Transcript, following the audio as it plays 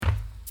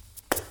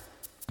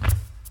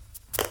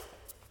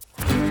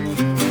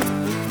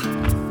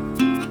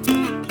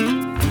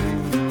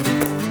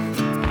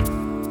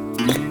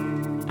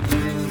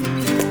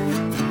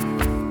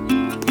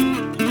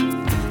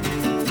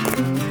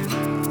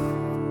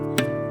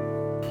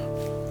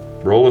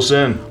Roll us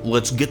in.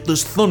 Let's get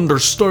this thunder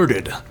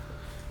started.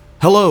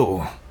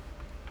 Hello.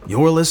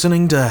 You're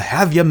listening to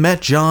Have You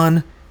Met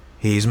John?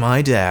 He's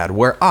my dad,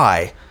 where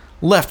I,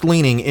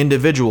 left-leaning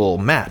individual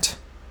Matt,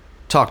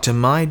 talk to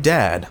my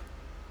dad.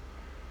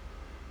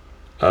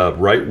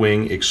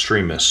 Right-wing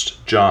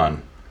extremist,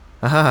 John.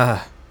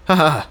 Oh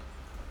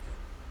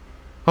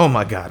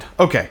my god.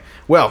 Okay,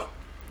 well,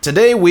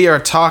 today we are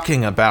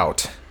talking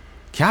about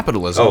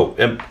capitalism. Oh,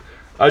 and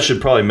I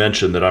should probably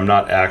mention that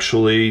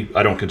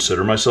I don't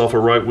consider myself a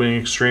right-wing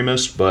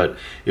extremist, but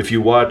if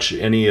you watch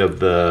any of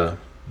the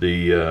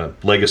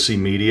legacy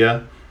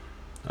media,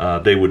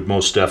 they would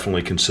most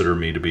definitely consider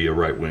me to be a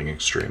right-wing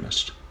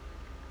extremist.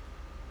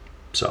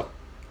 So.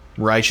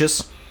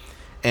 Righteous.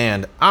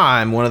 And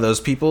I'm one of those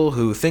people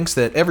who thinks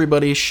that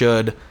everybody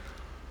should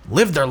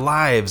live their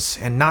lives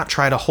and not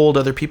try to hold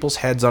other people's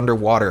heads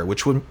underwater,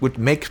 which would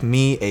make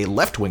me a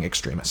left-wing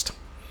extremist.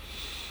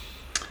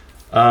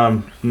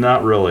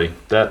 Not really.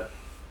 That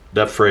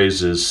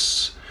phrase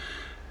is,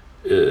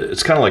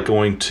 it's kind of like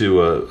going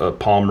to a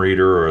palm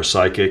reader or a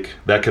psychic.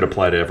 That could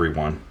apply to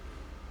everyone.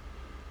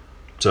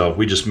 So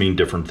we just mean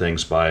different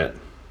things by it.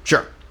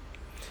 Sure.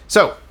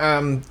 So,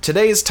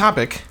 today's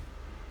topic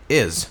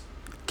is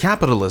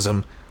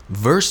capitalism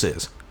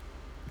versus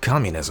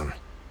communism.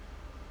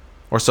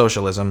 Or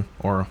socialism,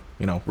 or,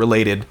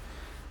 related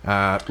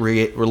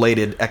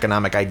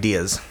economic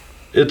ideas.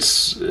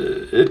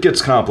 It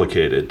gets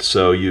complicated.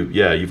 So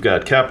you've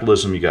got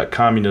capitalism, you got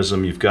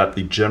communism, you've got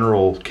the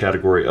general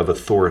category of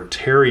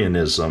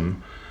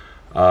authoritarianism,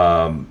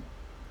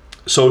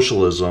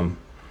 socialism,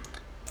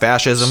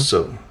 fascism.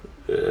 So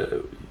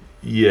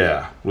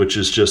which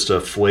is just a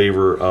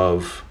flavor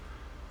of.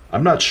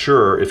 I'm not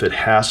sure if it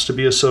has to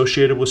be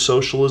associated with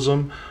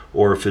socialism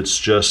or if it's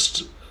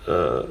just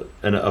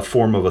a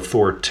form of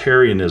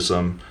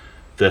authoritarianism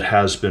that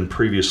has been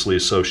previously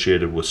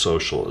associated with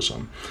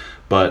socialism.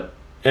 But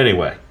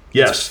anyway,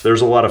 yes,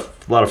 there's a lot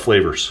of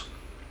flavors.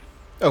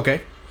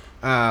 Okay.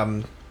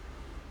 I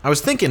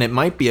was thinking it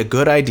might be a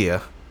good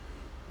idea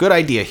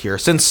here,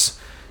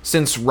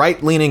 since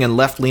right-leaning and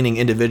left-leaning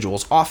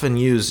individuals often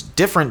use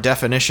different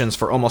definitions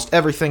for almost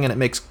everything, and it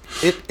makes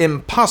it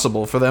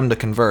impossible for them to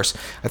converse.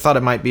 I thought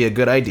it might be a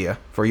good idea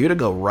for you to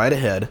go right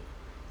ahead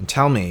and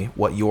tell me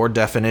what your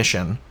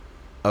definition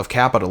of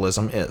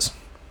capitalism is.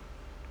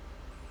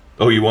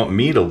 Oh, you want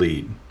me to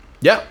lead?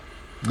 Yeah,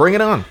 bring it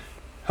on.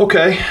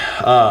 Okay.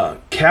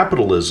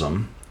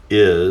 Capitalism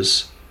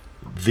is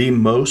the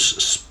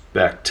most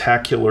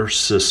spectacular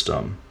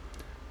system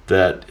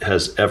that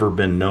has ever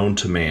been known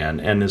to man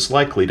and is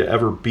likely to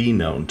ever be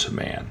known to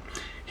man.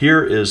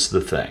 Here is the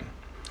thing.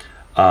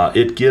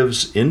 It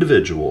gives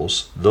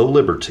individuals the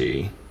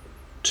liberty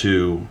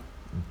to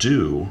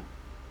do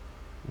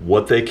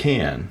what they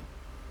can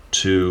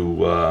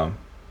to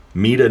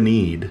meet a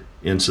need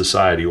in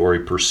society or a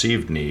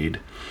perceived need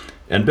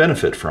and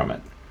benefit from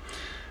it.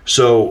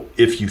 So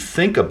if you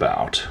think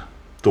about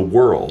the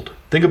world,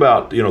 think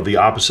about the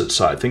opposite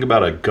side. Think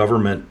about a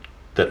government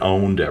that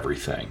owned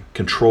everything,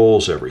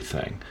 controls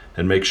everything,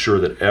 and makes sure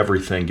that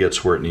everything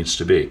gets where it needs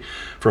to be.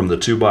 From the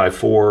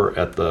 2x4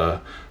 at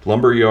the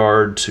lumber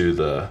yard to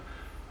the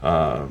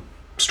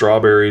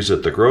strawberries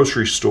at the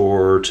grocery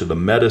store to the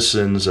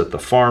medicines at the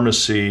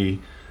pharmacy,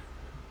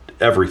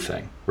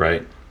 everything,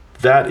 right?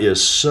 That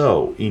is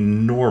so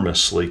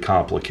enormously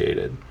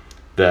complicated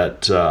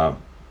that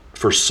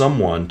for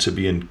someone to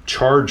be in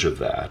charge of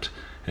that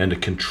and to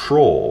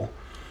control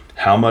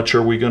how much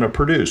are we going to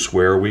produce?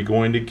 Where are we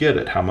going to get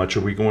it? How much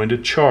are we going to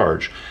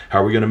charge?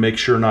 How are we going to make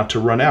sure not to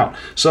run out?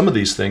 Some of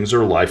these things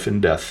are life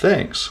and death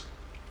things.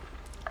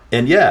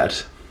 And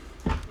yet,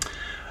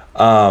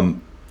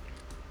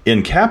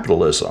 in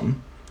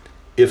capitalism,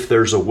 if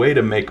there's a way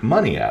to make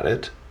money at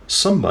it,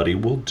 somebody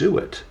will do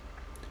it.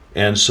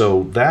 And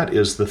so that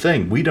is the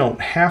thing. We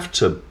don't have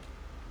to,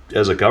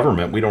 as a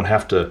government, we don't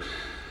have to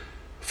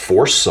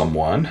force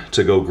someone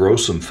to go grow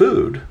some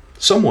food.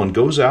 Someone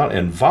goes out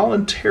and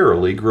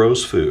voluntarily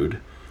grows food,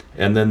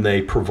 and then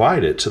they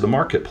provide it to the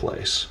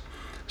marketplace.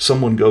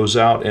 Someone goes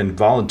out and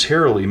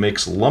voluntarily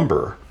makes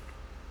lumber.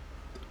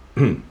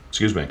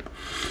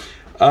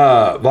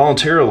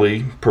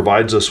 Voluntarily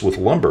provides us with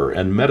lumber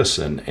and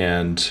medicine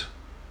and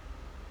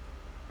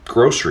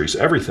groceries,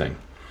 everything.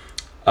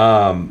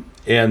 And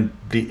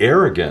the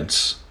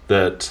arrogance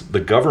that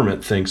the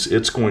government thinks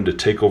it's going to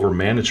take over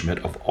management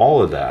of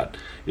all of that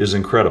is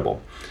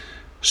incredible.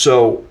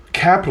 So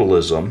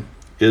capitalism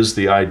is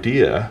the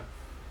idea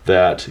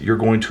that you're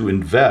going to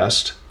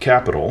invest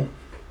capital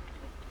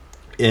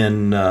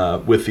in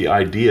with the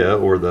idea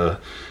or the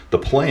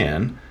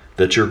plan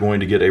that you're going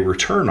to get a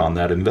return on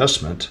that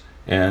investment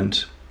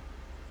and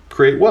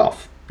create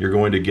wealth. You're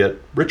going to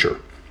get richer.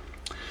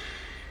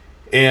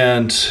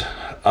 And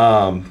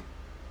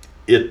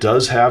it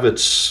does have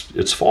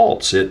its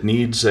faults. It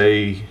needs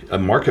a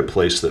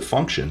marketplace that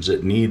functions.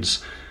 It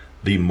needs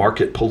the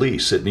market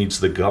police. It needs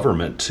the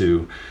government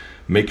to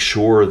make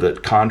sure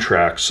that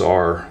contracts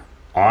are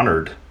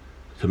honored,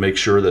 to make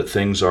sure that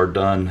things are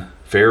done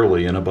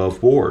fairly and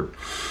above board.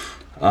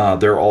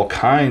 There are all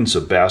kinds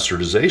of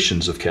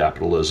bastardizations of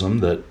capitalism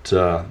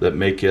that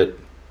make it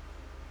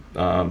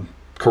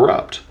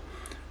corrupt.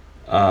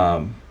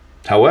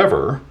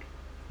 However,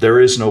 there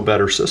is no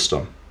better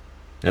system,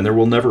 and there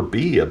will never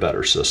be a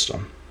better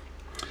system.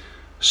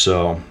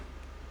 So,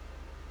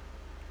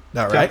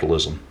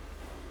 capitalism.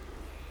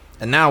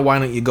 And now, why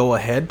don't you go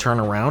ahead, turn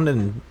around,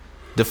 and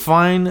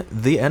define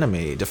the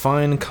enemy?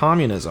 Define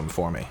communism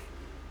for me.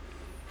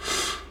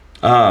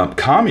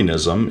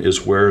 Communism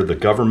is where the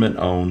government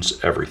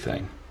owns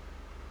everything.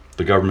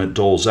 The government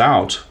doles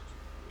out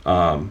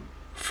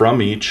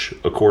from each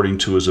according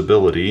to his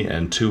ability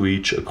and to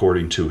each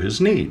according to his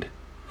need.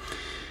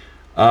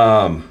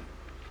 Now,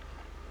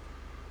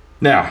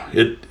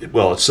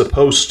 it's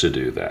supposed to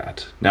do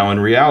that. Now, in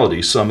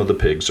reality, some of the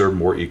pigs are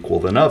more equal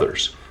than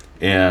others.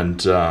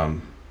 And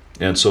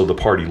so the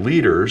party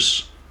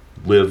leaders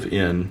live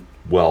in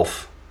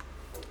wealth,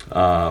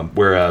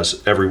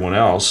 whereas everyone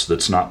else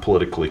that's not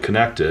politically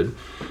connected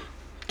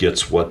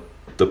gets what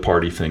the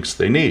party thinks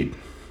they need.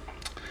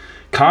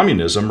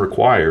 Communism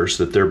requires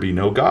that there be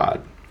no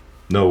God,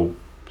 no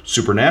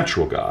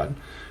supernatural God,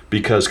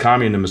 because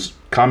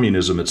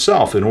communism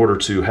itself, in order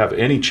to have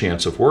any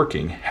chance of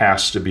working,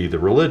 has to be the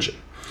religion.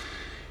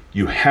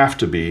 You have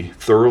to be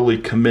thoroughly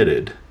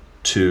committed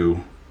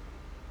to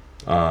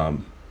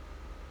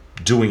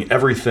doing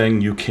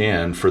everything you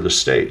can for the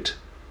state,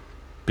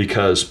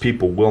 because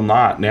people will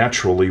not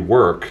naturally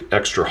work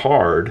extra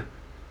hard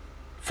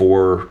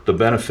for the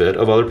benefit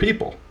of other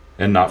people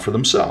and not for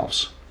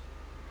themselves.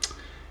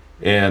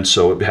 And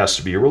so it has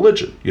to be a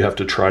religion. You have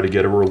to try to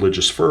get a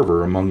religious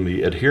fervor among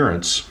the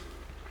adherents,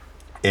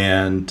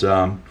 and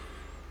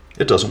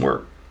it doesn't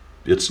work.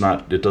 It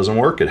doesn't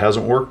work. It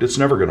hasn't worked. It's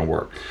never going to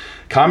work.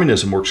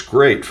 Communism works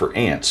great for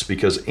ants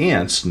because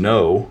ants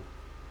know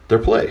their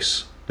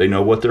place. They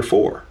know what they're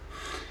for.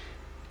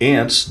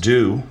 Ants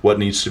do what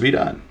needs to be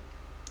done.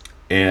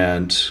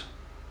 And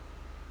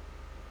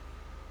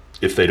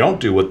if they don't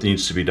do what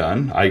needs to be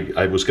done,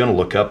 I was going to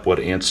look up what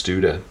ants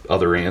do to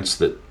other ants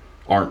that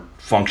aren't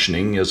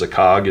functioning as a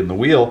cog in the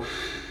wheel,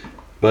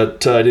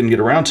 but I didn't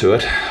get around to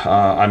it.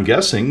 I'm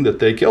guessing that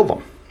they kill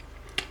them.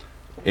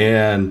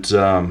 And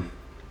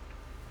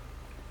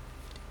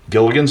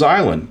Gilligan's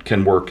Island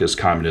can work as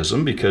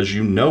communism because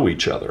you know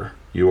each other.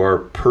 You are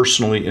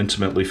personally,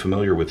 intimately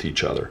familiar with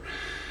each other.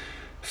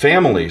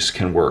 Families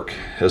can work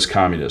as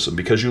communism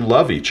because you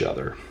love each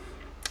other.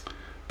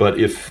 But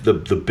if the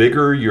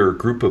bigger your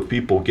group of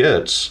people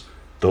gets,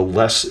 the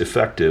less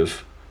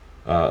effective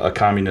a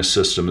communist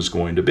system is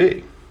going to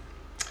be.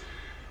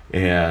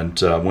 And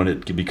when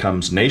it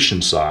becomes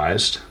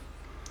nation-sized,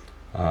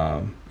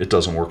 it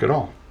doesn't work at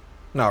all.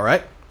 All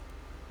right.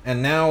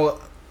 And now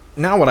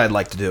what I'd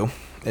like to do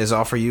is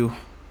offer you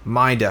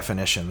my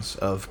definitions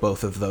of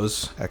both of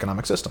those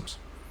economic systems.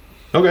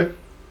 Okay.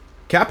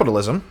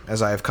 Capitalism,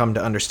 as I have come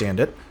to understand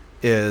it,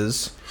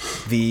 is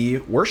the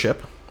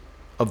worship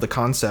of the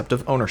concept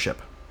of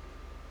ownership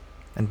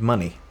and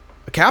money.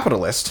 A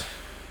capitalist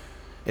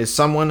is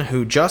someone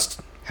who just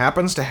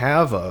happens to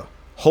have a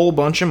whole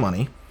bunch of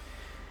money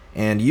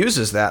and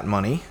uses that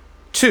money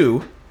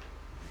to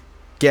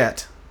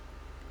get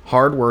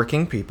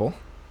hardworking people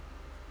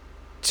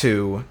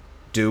to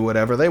do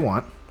whatever they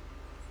want,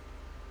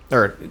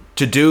 or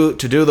to do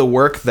the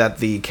work that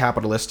the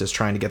capitalist is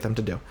trying to get them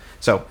to do.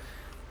 So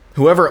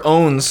whoever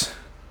owns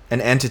an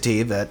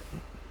entity that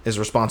is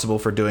responsible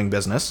for doing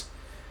business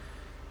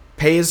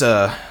pays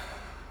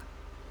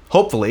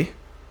hopefully,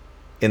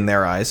 in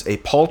their eyes, a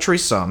paltry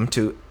sum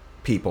to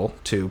people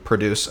to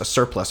produce a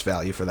surplus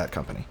value for that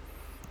company.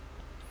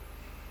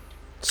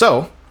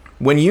 So,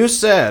 when you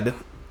said,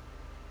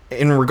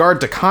 in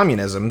regard to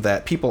communism,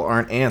 that people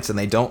aren't ants and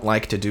they don't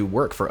like to do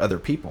work for other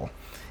people,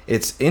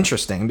 it's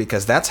interesting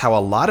because that's how a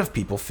lot of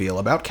people feel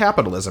about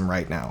capitalism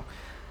right now.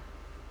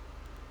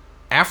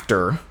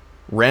 After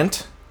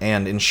rent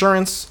and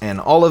insurance and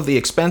all of the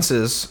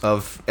expenses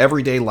of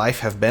everyday life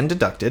have been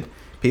deducted,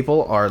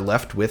 people are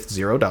left with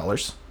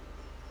 $0,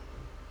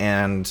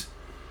 and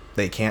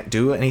they can't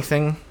do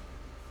anything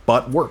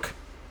but work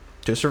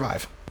to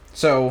survive.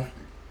 So,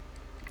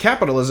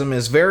 capitalism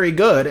is very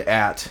good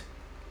at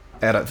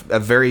a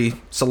very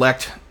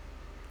select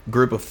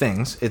group of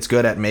things. It's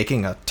good at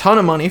making a ton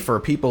of money for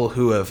people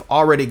who have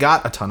already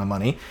got a ton of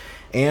money,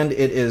 and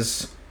it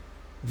is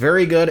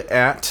very good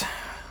at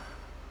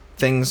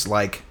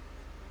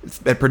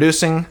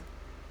producing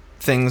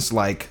things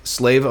like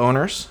slave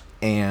owners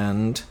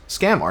and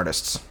scam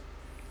artists.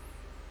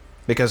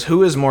 Because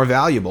who is more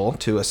valuable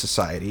to a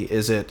society?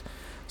 Is it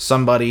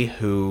somebody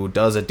who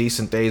does a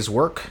decent day's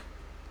work?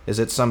 Is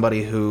it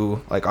somebody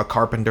who, like a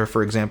carpenter,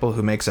 for example,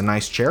 who makes a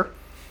nice chair?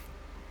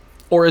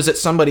 Or is it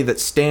somebody that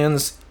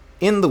stands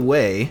in the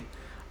way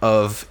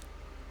of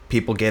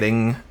people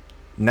getting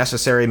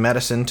necessary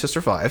medicine to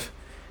survive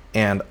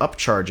and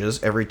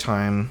upcharges every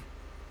time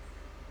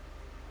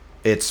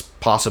it's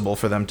possible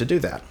for them to do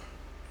that?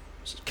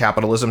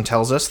 Capitalism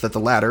tells us that the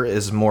latter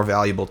is more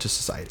valuable to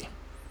society.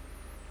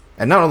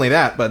 And not only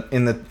that, but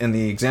in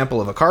the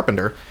example of a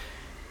carpenter,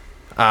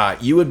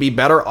 you would be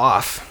better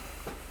off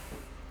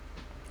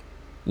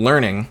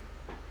learning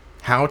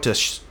how to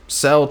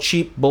sell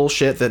cheap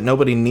bullshit that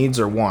nobody needs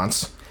or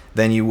wants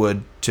than you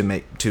would to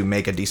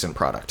make a decent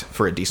product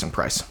for a decent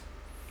price.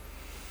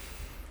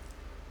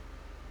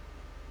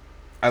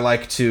 I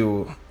like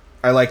to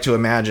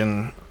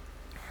imagine,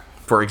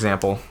 for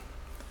example,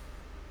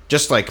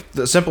 just like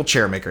the simple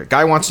chair maker.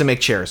 Guy wants to make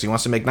chairs. He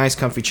wants to make nice,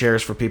 comfy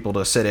chairs for people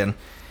to sit in.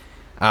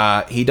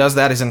 He does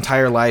that his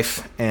entire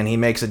life, and he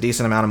makes a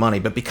decent amount of money.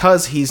 But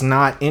because he's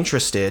not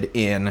interested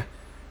in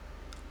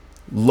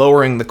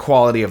lowering the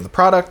quality of the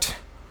product,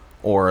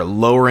 or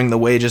lowering the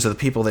wages of the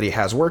people that he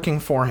has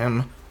working for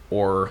him,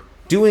 or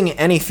doing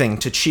anything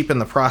to cheapen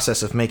the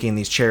process of making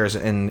these chairs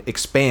and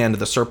expand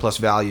the surplus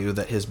value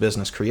that his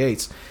business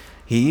creates,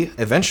 he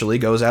eventually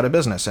goes out of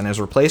business and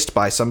is replaced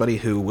by somebody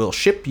who will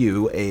ship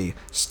you a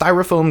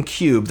styrofoam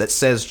cube that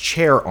says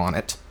chair on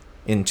it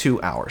in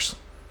 2 hours.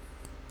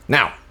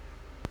 Now,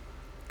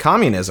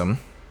 communism,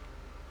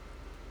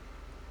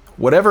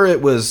 whatever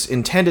it was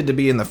intended to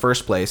be in the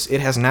first place,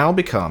 it has now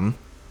become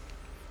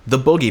the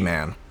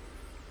boogeyman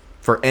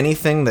for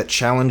anything that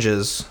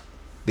challenges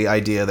the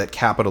idea that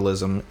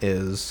capitalism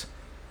is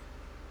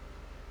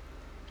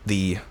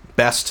the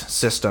best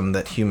system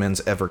that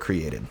humans ever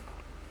created.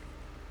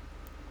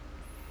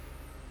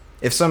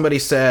 If somebody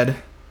said,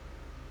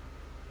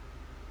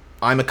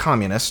 I'm a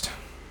communist,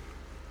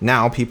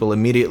 now people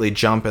immediately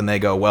jump and they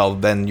go, well,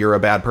 then you're a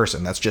bad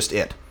person. That's just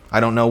it. I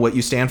don't know what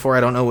you stand for.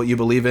 I don't know what you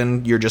believe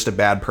in. You're just a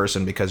bad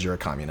person because you're a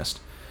communist.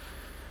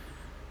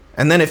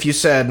 And then if you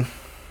said,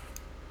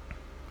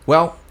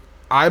 well,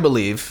 I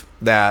believe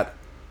that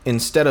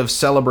instead of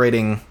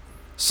celebrating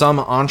some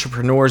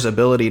entrepreneur's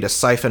ability to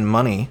siphon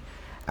money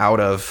out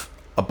of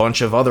a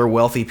bunch of other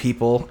wealthy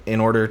people in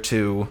order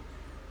to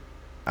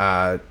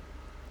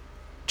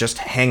just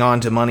hang on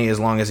to money as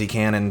long as he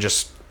can and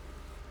just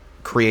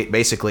create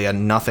basically a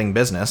nothing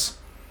business,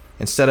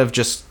 instead of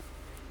just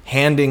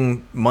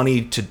handing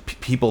money to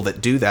people that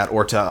do that,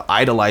 or to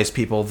idolize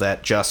people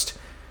that just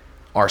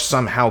are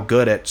somehow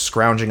good at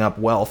scrounging up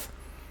wealth,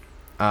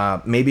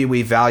 maybe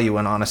we value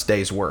an honest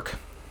day's work.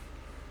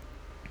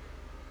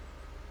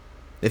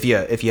 If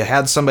you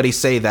had somebody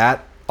say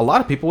that, a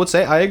lot of people would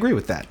say, I agree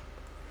with that.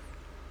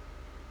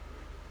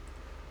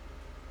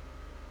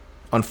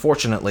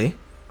 Unfortunately,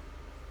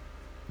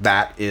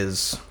 that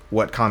is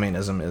what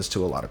communism is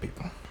to a lot of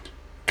people.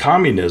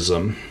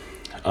 Communism,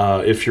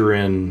 if you're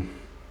in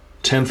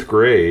 10th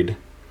grade,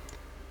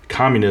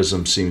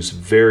 communism seems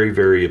very,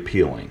 very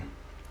appealing.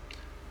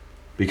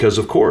 Because,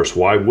 of course,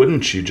 why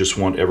wouldn't you just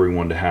want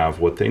everyone to have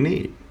what they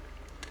need?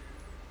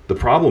 The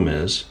problem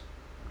is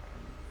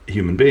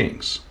human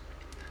beings.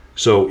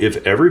 So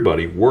if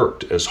everybody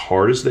worked as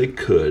hard as they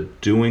could,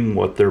 doing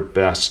what they're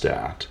best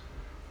at,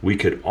 we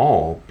could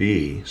all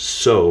be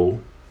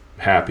so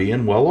happy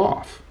and well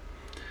off.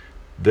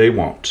 They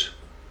won't.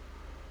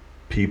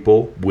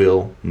 People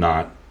will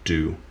not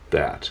do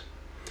that.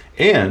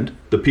 And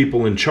the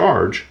people in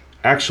charge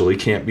actually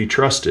can't be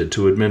trusted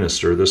to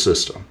administer the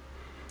system.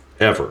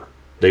 Ever.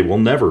 They will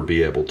never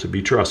be able to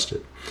be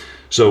trusted.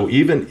 So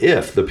even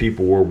if the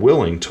people were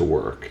willing to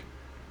work,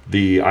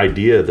 the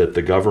idea that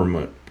the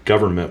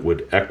government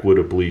would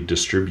equitably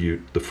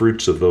distribute the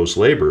fruits of those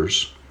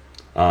labors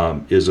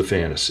is a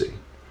fantasy.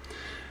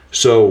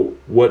 So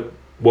what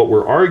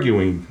we're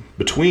arguing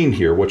between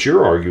here, what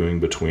you're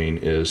arguing between,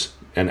 is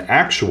an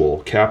actual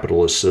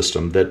capitalist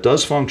system that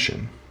does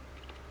function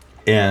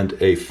and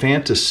a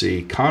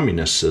fantasy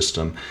communist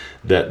system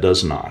that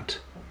does not.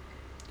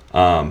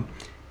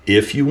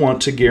 If you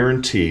want to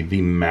guarantee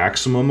the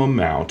maximum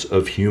amount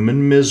of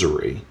human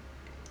misery,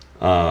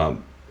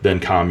 then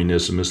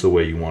communism is the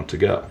way you want to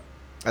go.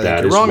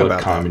 That is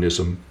what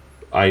communism.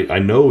 I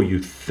know you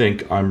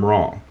think I'm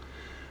wrong,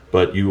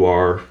 but you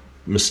are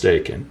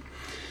mistaken.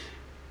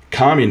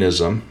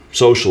 Communism,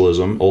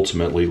 socialism,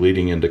 ultimately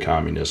leading into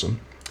communism,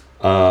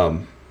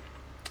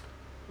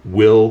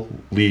 will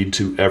lead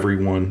to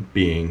everyone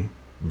being,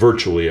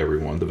 virtually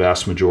everyone, the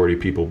vast majority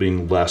of people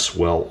being less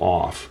well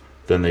off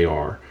than they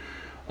are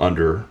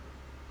under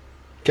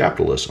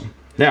capitalism.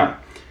 Now,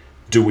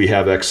 do we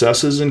have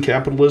excesses in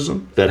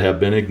capitalism that have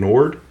been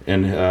ignored?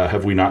 And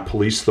have we not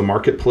policed the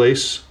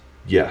marketplace?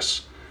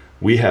 Yes.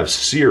 We have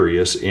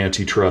serious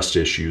antitrust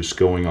issues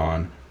going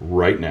on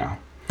right now.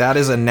 That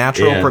is a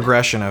natural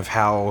progression of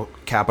how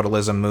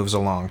capitalism moves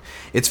along.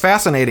 It's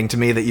fascinating to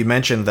me that you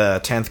mentioned the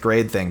 10th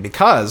grade thing,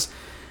 because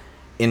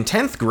in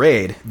 10th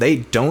grade, they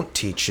don't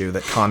teach you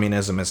that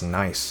communism is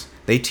nice.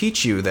 They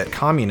teach you that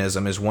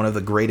communism is one of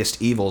the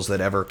greatest evils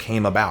that ever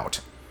came about.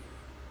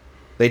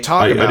 They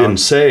talk about... I didn't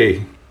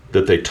say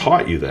that they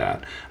taught you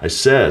that. I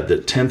said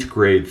that 10th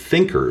grade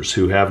thinkers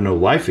who have no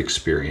life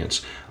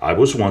experience, I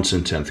was once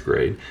in 10th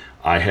grade,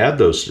 I had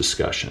those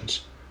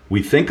discussions.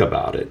 We think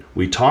about it.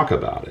 We talk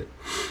about it.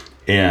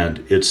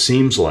 And it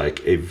seems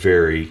like a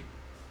very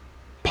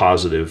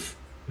positive,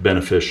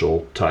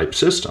 beneficial type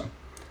system.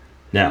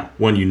 Now,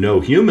 when you know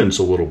humans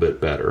a little bit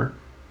better,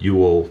 you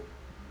will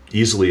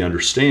easily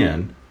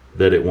understand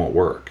that it won't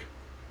work.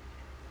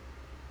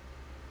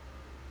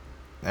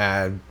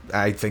 I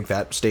think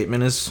that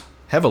statement is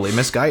heavily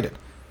misguided.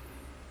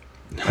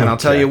 And I'll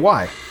tell Okay. you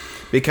why.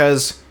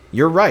 Because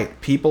you're right.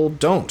 People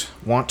don't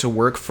want to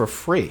work for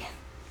free.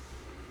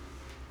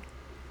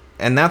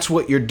 And that's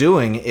what you're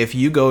doing if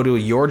you go to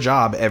your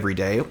job every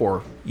day,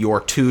 or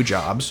your 2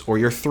 jobs, or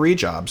your 3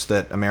 jobs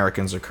that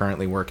Americans are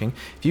currently working.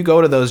 If you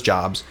go to those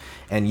jobs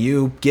and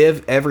you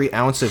give every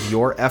ounce of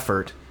your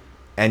effort,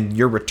 and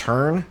your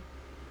return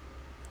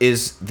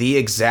is the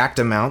exact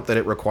amount that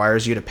it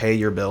requires you to pay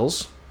your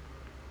bills,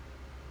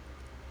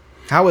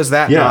 how is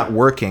that not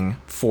working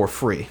for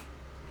free?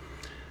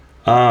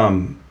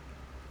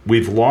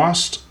 We've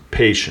lost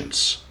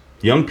patience.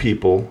 Young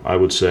people, I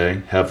would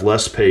say, have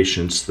less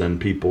patience than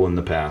people in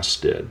the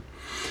past did.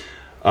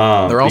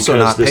 They're also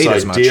not paid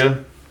as much.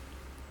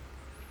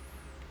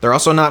 They're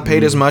also not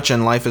paid as much,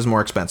 and life is more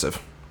expensive.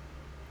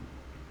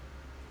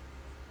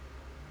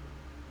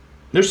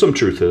 There's some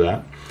truth to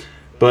that.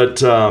 But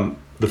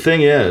the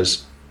thing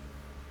is,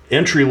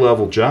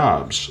 entry-level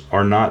jobs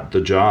are not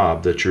the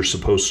job that you're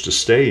supposed to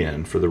stay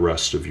in for the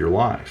rest of your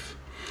life.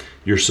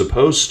 You're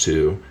supposed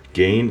to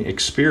gain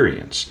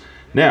experience.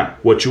 Now,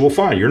 what you will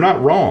find, you're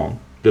not wrong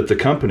that the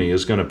company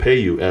is going to pay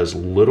you as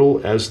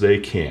little as they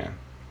can.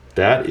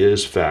 That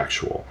is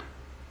factual.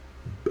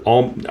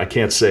 I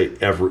can't say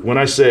every. When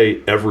I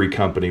say every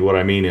company, what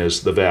I mean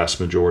is the vast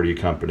majority of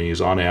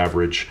companies, on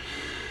average,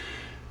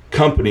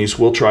 companies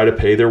will try to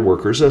pay their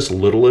workers as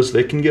little as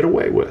they can get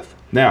away with.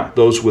 Now,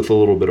 those with a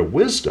little bit of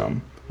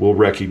wisdom will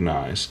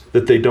recognize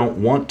that they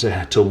don't want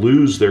to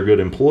lose their good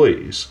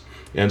employees,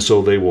 and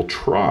so they will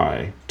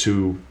try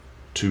to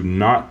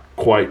not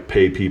quite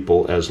pay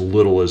people as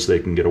little as they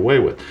can get away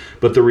with.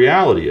 But the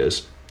reality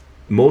is,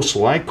 most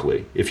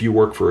likely, if you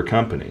work for a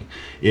company,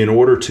 in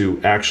order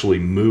to actually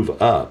move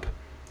up,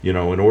 in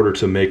order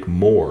to make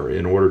more,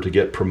 in order to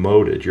get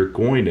promoted, you're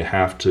going to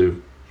have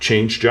to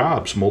change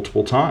jobs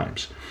multiple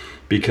times.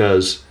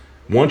 Because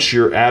once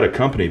you're at a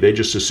company, they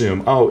just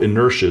assume,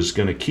 inertia is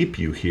going to keep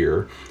you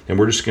here, and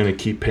we're just going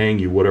to keep paying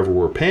you whatever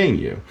we're paying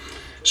you.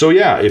 So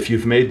yeah, if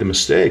you've made the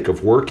mistake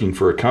of working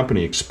for a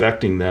company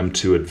expecting them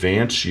to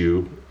advance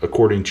you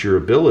according to your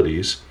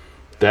abilities,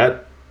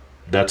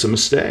 that's a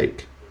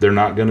mistake. They're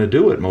not going to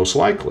do it, most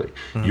likely.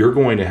 Mm-hmm. You're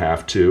going to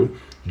have to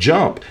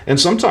jump. And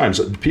sometimes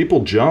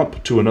people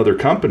jump to another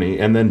company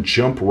and then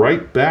jump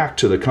right back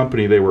to the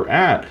company they were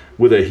at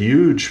with a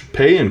huge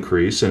pay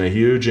increase and a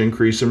huge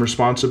increase in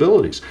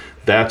responsibilities.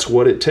 That's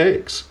what it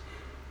takes,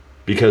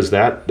 because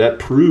that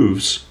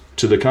proves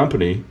to the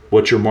company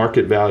what your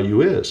market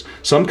value is.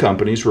 Some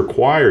companies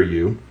require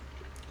you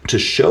to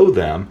show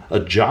them a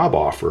job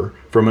offer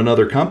from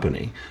another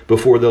company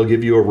before they'll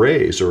give you a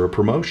raise or a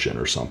promotion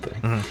or something.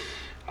 Mm-hmm.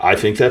 I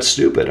think that's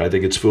stupid. I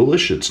think it's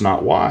foolish. It's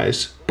not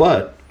wise,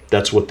 but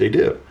that's what they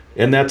do.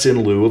 And that's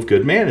in lieu of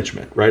good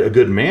management, right? A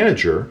good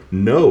manager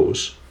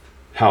knows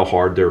how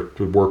hard their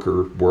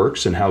worker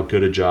works and how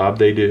good a job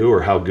they do,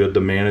 or how good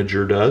the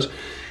manager does,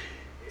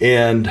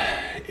 and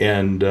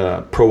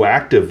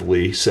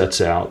proactively sets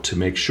out to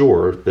make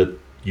sure that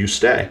you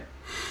stay.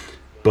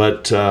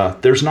 But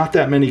there's not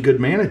that many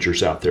good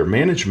managers out there.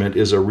 Management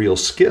is a real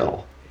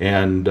skill,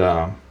 and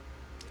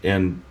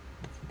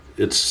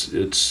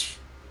it's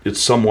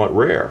somewhat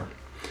rare.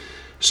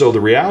 So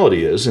the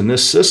reality is, in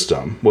this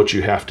system, what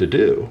you have to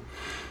do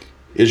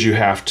is you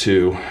have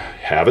to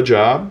have a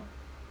job,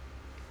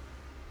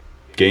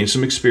 gain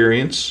some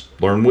experience,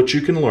 learn what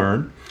you can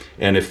learn,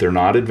 and if they're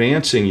not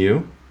advancing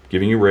you,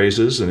 giving you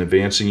raises and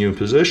advancing you in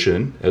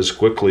position as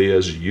quickly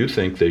as you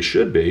think they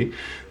should be,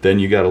 then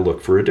you got to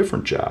look for a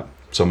different job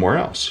somewhere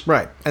else.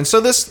 Right. And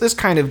so this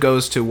kind of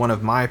goes to one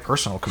of my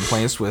personal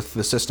complaints with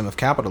the system of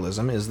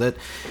capitalism, is that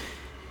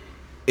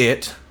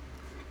it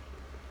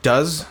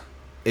does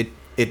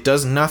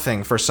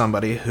nothing for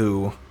somebody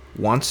who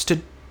wants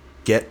to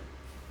get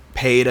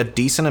paid a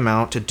decent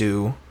amount to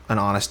do an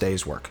honest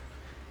day's work.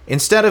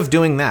 Instead of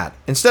doing that,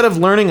 instead of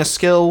learning a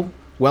skill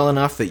well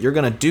enough that you're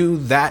going to do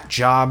that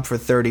job for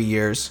 30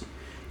 years,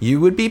 you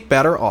would be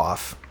better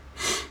off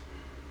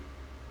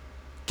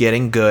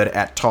getting good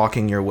at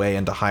talking your way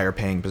into higher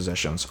paying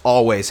positions.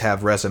 Always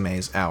have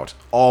resumes out.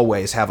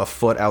 Always have a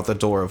foot out the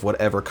door of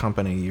whatever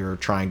company you're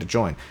trying to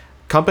join.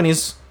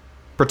 Companies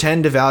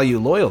pretend to value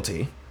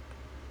loyalty,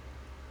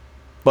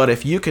 but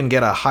if you can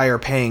get a higher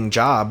paying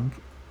job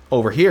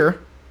over here,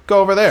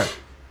 go over there.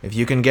 If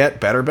you can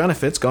get better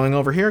benefits going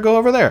over here, go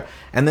over there.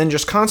 And then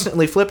just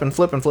constantly flip and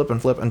flip and flip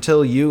and flip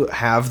until you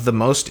have the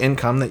most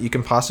income that you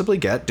can possibly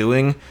get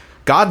doing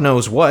God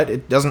knows what.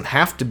 It doesn't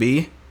have to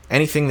be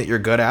anything that you're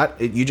good at.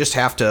 You just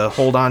have to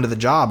hold on to the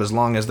job as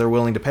long as they're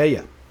willing to pay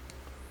you.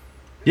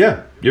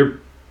 Yeah, you're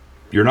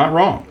not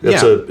wrong.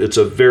 It's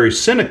a very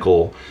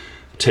cynical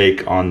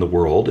take on the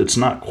world. It's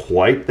not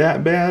quite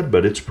that bad,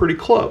 but it's pretty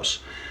close.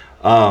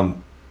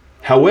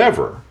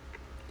 However,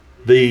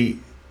 the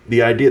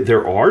idea,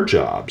 there are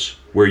jobs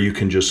where you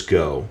can just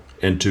go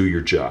and do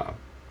your job,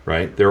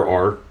 right? There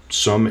are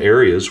some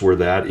areas where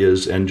that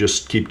is, and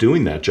just keep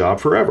doing that job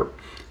forever.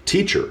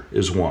 Teacher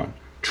is one.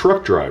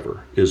 Truck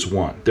driver is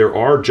one. There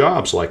are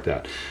jobs like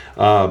that.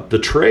 The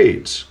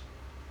trades,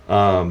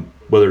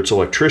 whether it's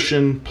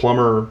electrician,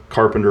 plumber,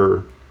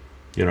 carpenter,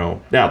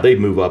 Now they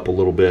move up a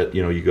little bit.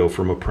 You go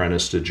from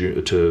apprentice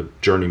to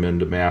journeyman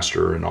to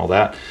master and all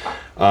that.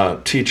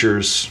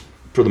 Teachers,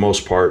 for the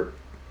most part,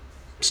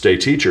 stay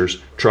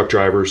teachers. Truck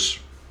drivers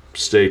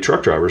stay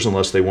truck drivers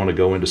unless they want to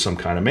go into some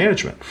kind of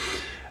management.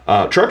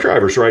 Truck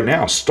drivers right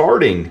now,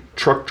 starting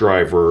truck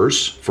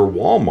drivers for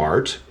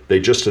Walmart, they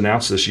just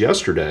announced this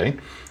yesterday,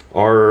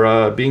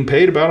 are being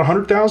paid about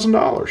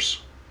 $100,000.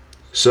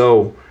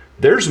 So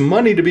there's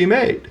money to be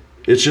made.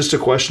 It's just a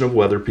question of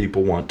whether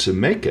people want to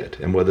make it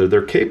and whether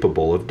they're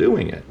capable of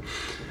doing it.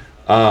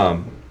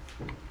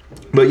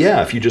 But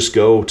yeah, if you just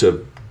go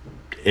to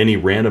any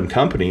random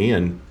company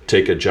and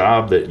take a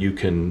job that you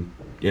can,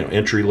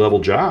 entry-level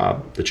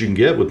job that you can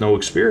get with no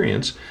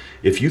experience,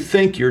 if you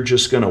think you're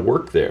just going to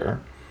work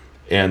there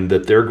and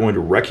that they're going to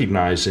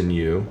recognize in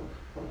you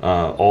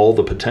all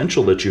the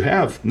potential that you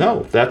have,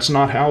 no, that's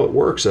not how it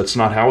works. That's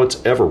not how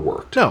it's ever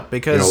worked. No,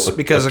 because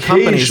a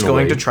company is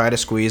going to try to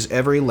squeeze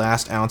every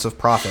last ounce of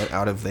profit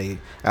out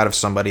of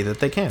somebody that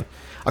they can.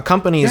 A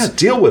company's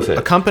deal with it.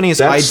 A company's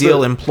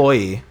ideal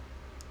employee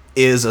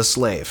is a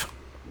slave.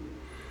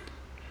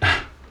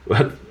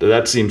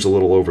 That seems a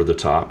little over the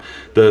top.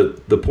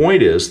 The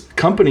point is,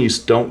 companies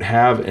don't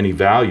have any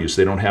values.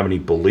 They don't have any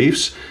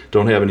beliefs,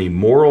 don't have any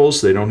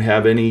morals, they don't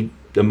have any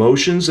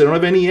emotions, they don't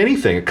have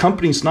anything. A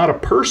company's not a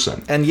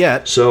person. And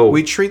yet,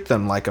 we treat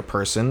them like a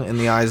person in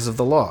the eyes of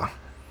the law.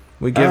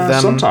 We give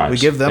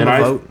them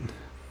a vote.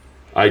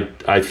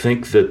 I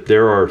think that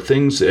there are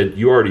things that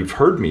you already have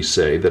heard me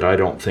say that I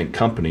don't think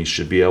companies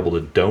should be able to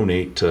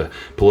donate to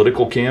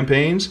political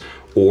campaigns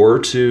or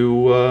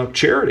to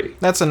charity.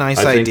 That's a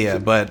nice idea,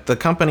 but the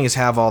companies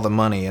have all the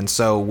money, and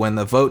so when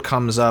the vote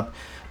comes up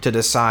to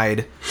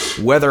decide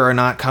whether or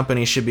not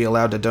companies should be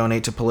allowed to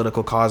donate to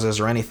political causes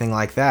or anything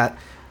like that,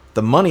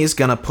 the money's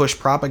going to push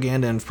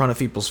propaganda in front of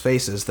people's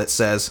faces that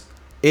says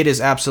it is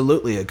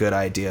absolutely a good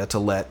idea to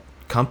let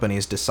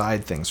companies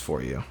decide things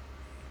for you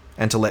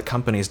and to let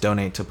companies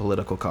donate to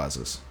political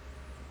causes.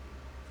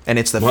 And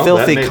it's the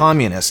filthy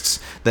communists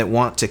that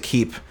want to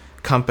keep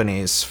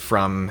companies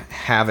from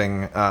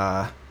having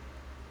a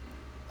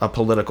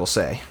political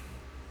say.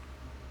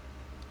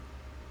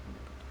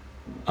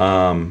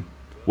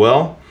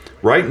 Well,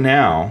 right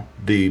now,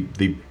 the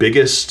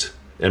biggest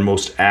and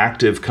most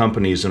active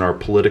companies in our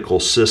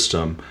political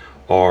system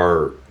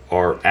are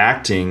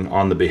acting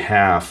on the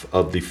behalf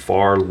of the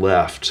far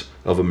left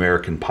of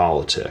American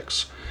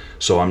politics.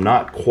 So I'm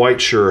not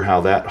quite sure how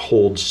that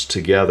holds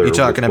together with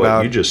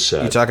what you just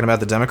said. You talking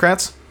about the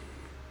Democrats?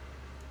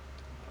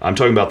 I'm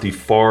talking about the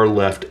far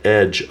left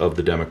edge of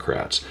the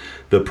Democrats.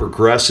 The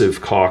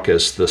Progressive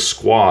Caucus, the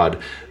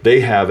Squad,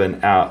 they have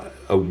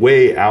a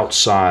way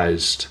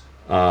outsized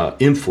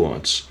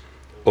influence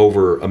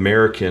over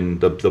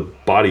the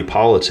body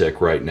politic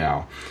right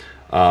now.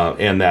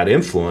 And that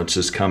influence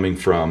is coming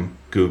from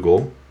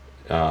Google,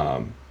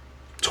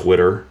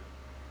 Twitter,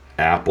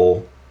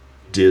 Apple,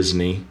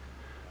 Disney,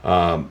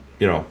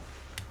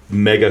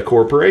 mega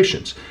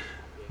corporations.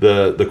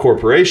 The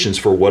corporations,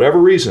 for whatever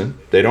reason,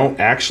 they don't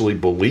actually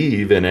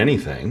believe in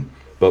anything,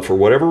 but for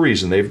whatever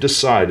reason, they've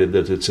decided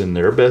that it's in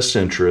their best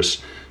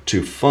interest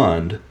to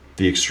fund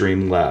the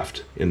extreme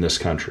left in this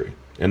country.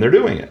 And they're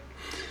doing it.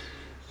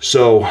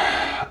 So,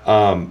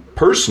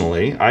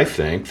 personally, I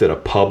think that a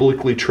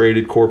publicly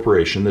traded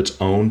corporation that's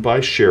owned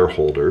by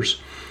shareholders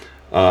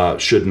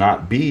should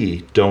not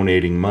be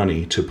donating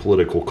money to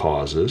political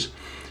causes,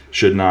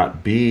 should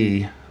not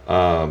be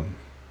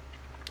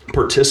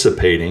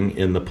participating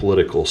in the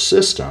political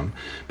system,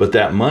 but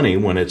that money,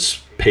 when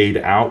it's paid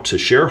out to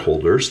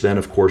shareholders, then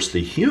of course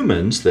the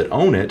humans that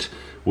own it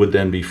would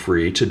then be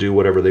free to do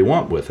whatever they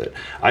want with it.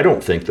 I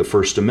don't think the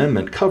First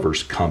Amendment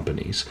covers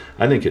companies.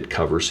 I think it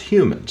covers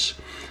humans.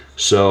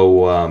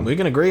 So we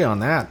can agree on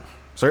that,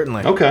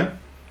 certainly. Okay.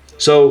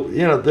 So,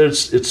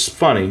 it's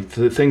funny.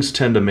 Things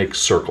tend to make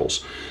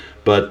circles.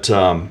 But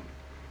in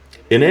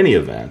any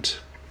event,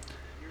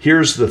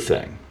 here's the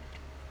thing.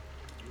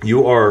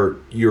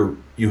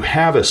 You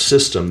have a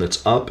system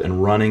that's up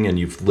and running and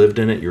you've lived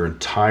in it your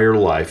entire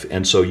life,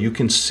 and so you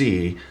can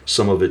see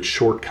some of its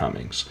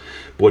shortcomings.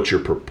 What you're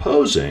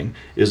proposing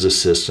is a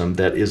system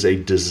that is a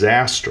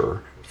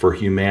disaster for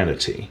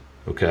humanity,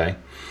 okay?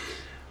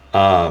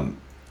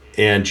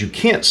 And you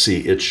can't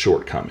see its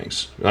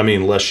shortcomings. I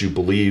mean, unless you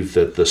believe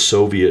that the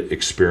Soviet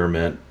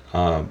experiment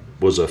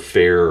was a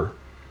fair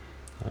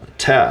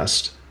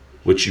test,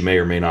 which you may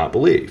or may not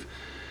believe.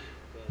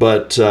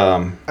 But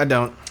I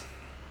don't.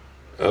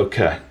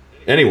 Okay.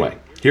 Anyway,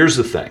 here's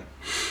the thing.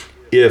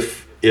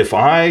 If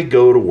I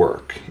go to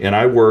work and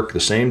I work the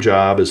same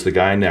job as the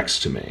guy next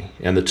to me,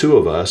 and the two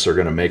of us are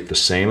going to make the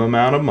same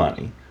amount of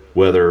money,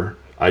 whether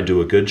I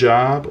do a good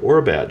job or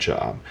a bad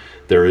job,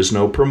 there is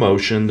no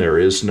promotion, there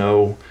is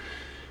no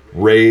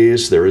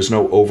raise, there is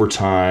no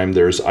overtime,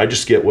 I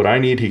just get what I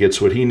need, he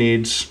gets what he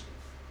needs,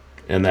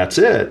 and that's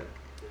it,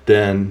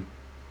 then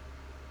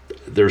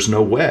there's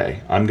no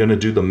way I'm going to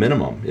do the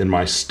minimum in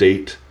my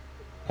state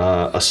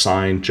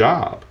assigned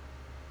job.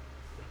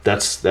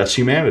 That's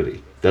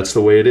humanity. That's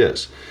the way it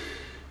is.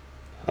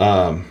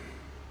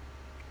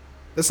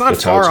 It's not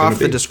That's how it's far gonna off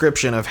the be.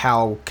 description of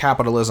how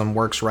capitalism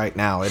works right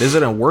now. It is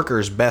in a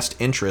worker's best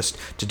interest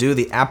to do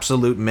the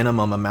absolute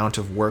minimum amount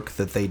of work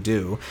that they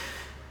do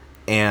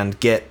and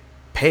get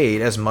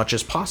paid as much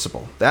as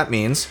possible. That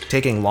means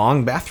taking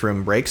long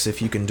bathroom breaks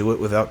if you can do it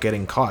without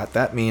getting caught.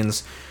 That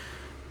means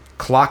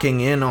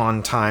clocking in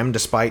on time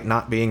despite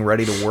not being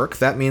ready to work.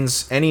 That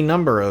means any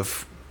number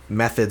of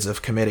methods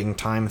of committing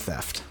time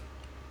theft.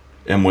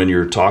 And when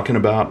you're talking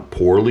about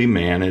poorly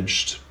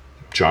managed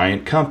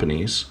giant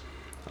companies,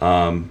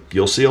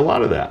 you'll see a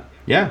lot of that.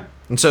 Yeah.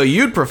 And so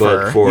you'd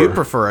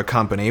prefer a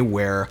company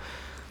where,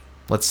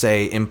 let's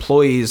say,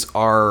 employees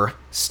are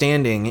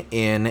standing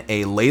in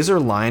a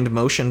laser-lined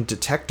motion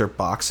detector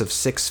box of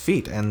 6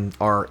 feet and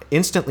are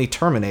instantly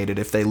terminated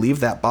if they leave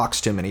that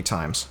box too many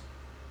times.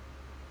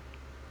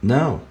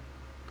 No.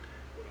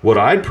 What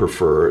I'd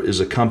prefer is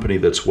a company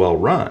that's well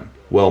run,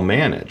 well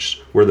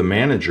managed, where the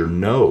manager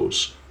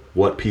knows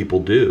what people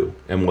do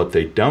and what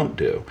they don't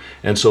do.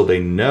 And so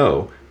they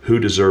know who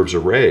deserves a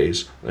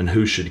raise and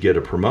who should get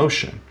a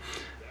promotion.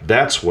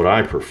 That's what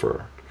I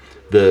prefer.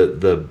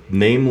 The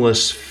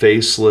nameless,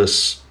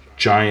 faceless,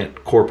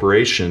 giant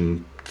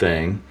corporation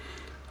thing,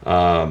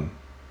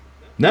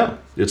 no,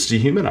 it's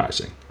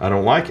dehumanizing. I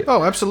don't like it.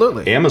 Oh,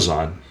 absolutely.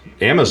 Amazon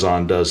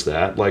does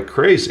that like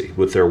crazy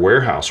with their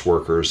warehouse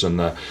workers and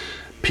the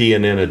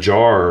peeing in a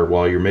jar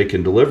while you're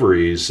making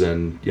deliveries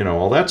and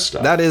all that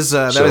stuff. That is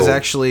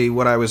actually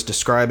what I was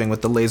describing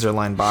with the laser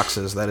line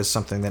boxes. That is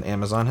something that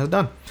Amazon has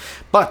done.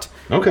 But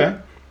okay,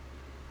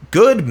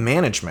 good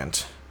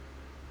management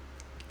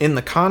in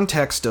the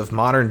context of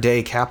modern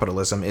day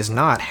capitalism is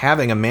not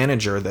having a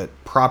manager that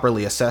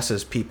properly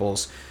assesses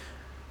people's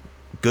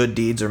good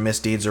deeds or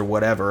misdeeds or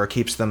whatever, or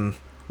keeps them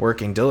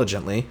working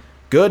diligently.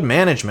 Good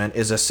management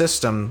is a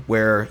system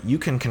where you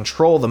can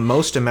control the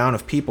most amount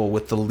of people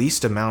with the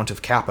least amount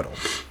of capital.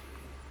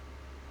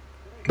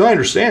 No, I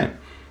understand.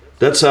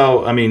 That's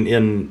how,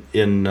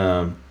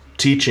 in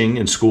teaching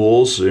in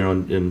schools,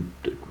 in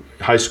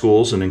high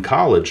schools and in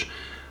college,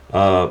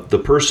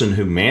 the person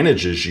who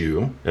manages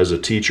you as a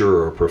teacher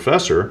or a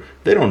professor,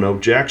 they don't know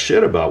jack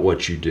shit about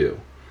what you do.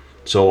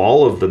 So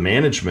all of the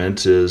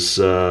management is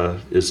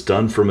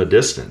done from a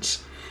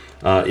distance.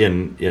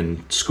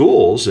 In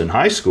schools, in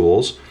high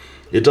schools,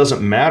 it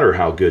doesn't matter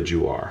how good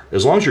you are.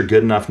 As long as you're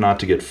good enough not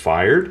to get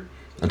fired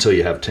until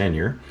you have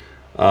tenure,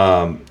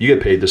 you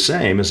get paid the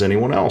same as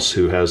anyone else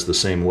who has the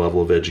same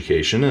level of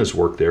education and has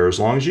worked there as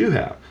long as you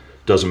have.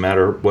 Doesn't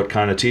matter what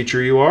kind of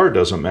teacher you are.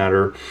 Doesn't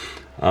matter,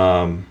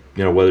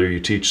 whether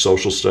you teach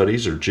social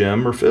studies or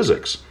gym or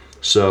physics.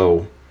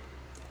 So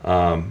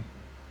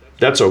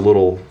that's a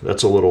little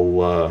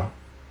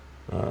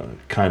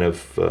kind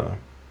of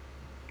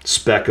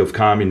speck of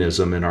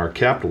communism in our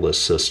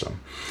capitalist system.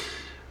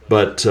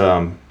 But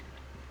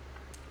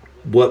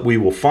what we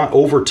will find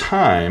over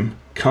time,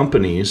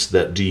 companies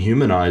that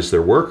dehumanize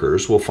their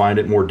workers will find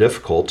it more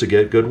difficult to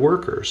get good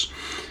workers.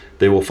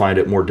 They will find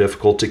it more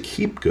difficult to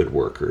keep good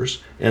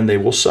workers, and they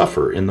will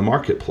suffer in the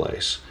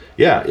marketplace.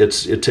 Yeah,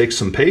 it takes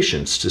some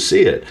patience to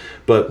see it.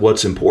 But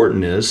what's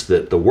important is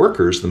that the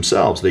workers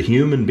themselves, the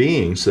human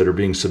beings that are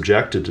being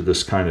subjected to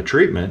this kind of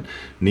treatment,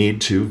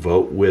 need to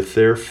vote with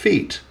their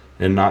feet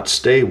and not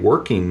stay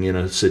working in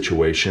a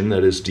situation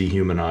that is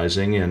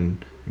dehumanizing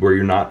and where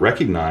you're not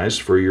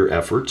recognized for your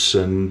efforts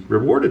and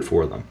rewarded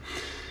for them.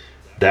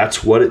 That's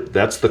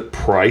the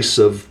price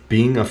of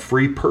being a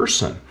free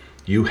person.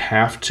 You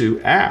have to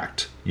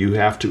act. You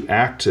have to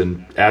act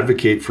and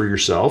advocate for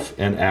yourself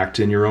and act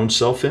in your own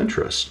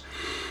self-interest.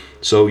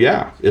 So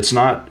yeah,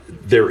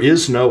 there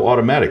is no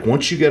automatic.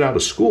 Once you get out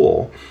of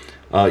school,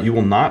 you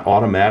will not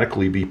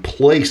automatically be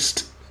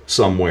placed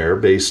somewhere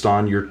based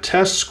on your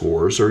test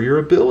scores or your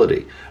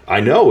ability. I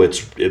know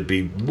it'd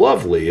be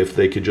lovely if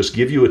they could just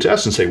give you a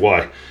test and say,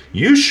 why,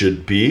 you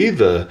should be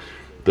the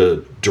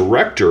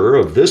director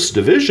of this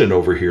division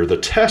over here, the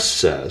test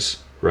says,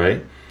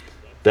 right?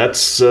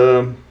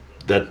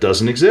 That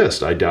doesn't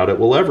exist. I doubt it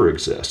will ever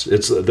exist.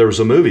 There was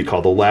a movie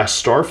called The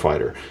Last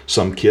Starfighter.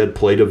 Some kid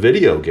played a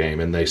video game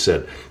and they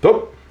said,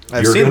 oh,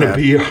 you're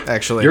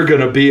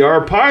going to be our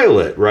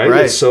pilot, right?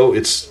 Right. It's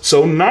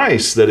so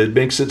nice that it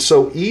makes it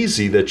so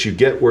easy that you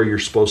get where you're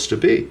supposed to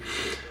be.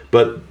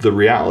 But the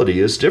reality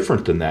is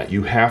different than that.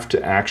 You have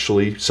to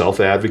actually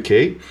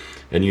self-advocate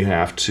and you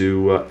have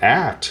to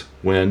act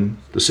when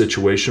the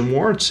situation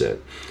warrants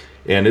it.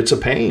 And it's a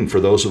pain for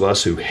those of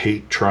us who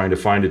hate trying to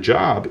find a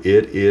job.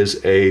 It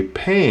is a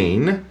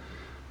pain,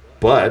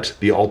 but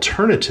the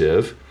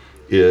alternative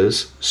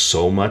is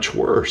so much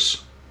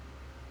worse.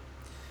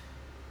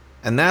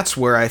 And that's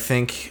where I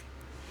think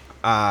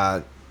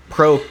the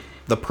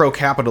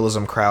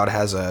pro-capitalism crowd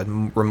has a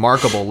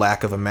remarkable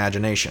lack of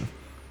imagination.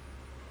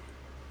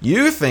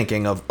 You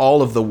thinking of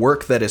all of the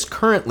work that is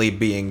currently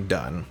being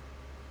done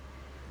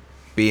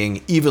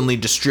being evenly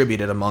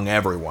distributed among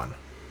everyone.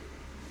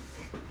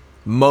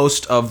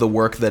 Most of the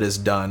work that is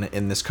done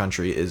in this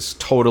country is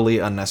totally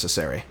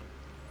unnecessary.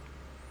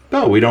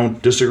 No, we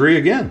don't disagree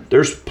again.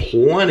 There's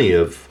plenty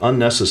of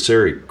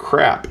unnecessary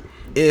crap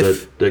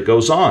that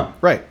goes on.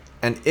 Right.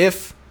 And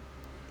if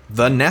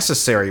the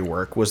necessary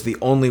work was the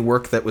only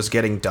work that was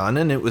getting done,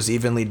 and it was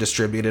evenly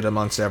distributed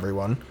amongst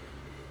everyone,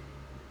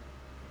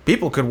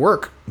 people could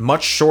work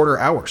much shorter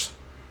hours.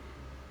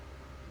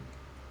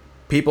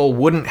 People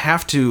wouldn't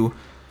have to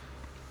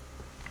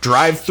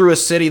drive through a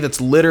city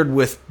that's littered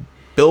with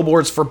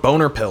billboards for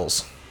boner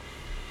pills.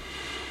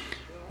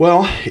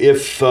 Well,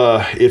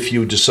 if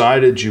you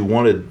decided you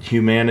wanted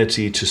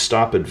humanity to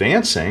stop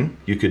advancing,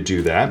 you could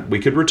do that. We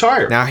could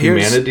retire. Now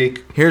Humanity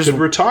could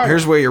retire.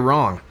 Here's where you're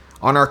wrong.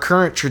 On our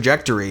current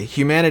trajectory,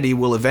 humanity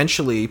will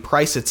eventually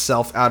price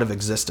itself out of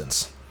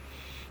existence.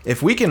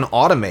 If we can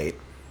automate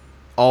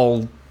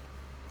all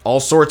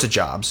sorts of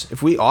jobs,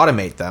 if we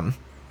automate them,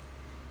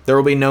 there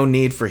will be no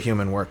need for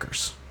human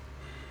workers.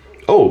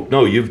 Oh,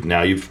 no,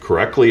 you've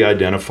correctly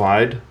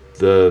identified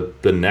the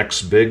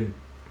next big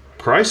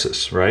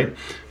crisis, right?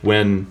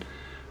 When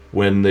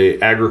the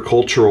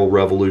agricultural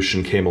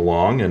revolution came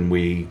along and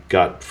we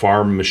got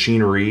farm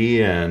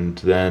machinery, and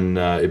then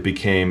it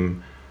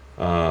became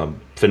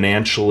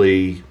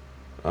financially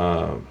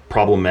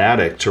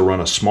problematic to run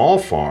a small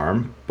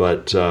farm,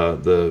 but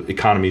the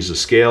economies of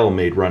scale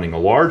made running a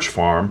large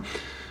farm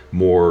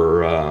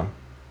more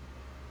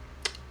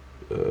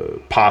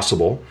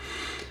possible.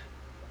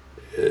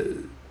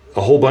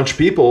 A whole bunch of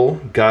people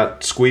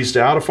got squeezed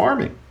out of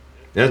farming.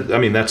 I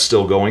mean, that's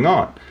still going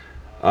on.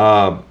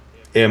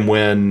 And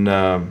when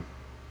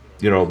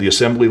the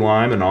assembly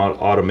line and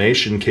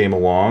automation came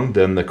along,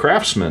 then the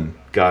craftsmen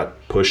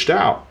got pushed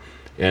out,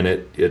 and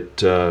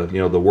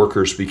the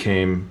workers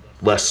became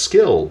less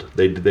skilled.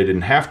 They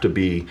didn't have to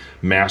be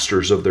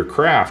masters of their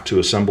craft to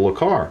assemble a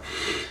car.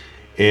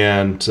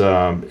 And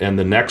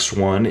the next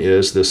one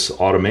is this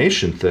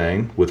automation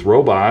thing with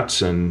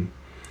robots. And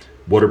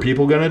what are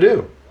people going to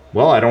do?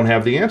 Well, I don't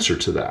have the answer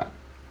to that.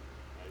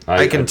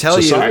 I can tell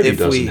you, society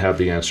doesn't have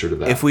the answer to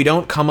that. If we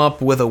don't come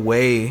up with a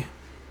way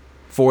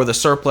for the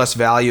surplus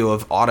value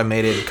of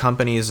automated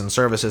companies and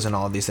services and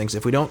all of these things,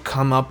 if we don't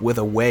come up with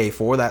a way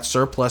for that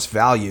surplus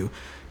value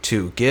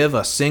to give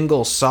a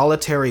single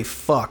solitary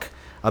fuck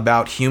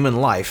about human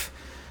life,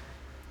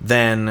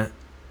 then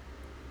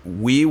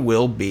we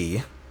will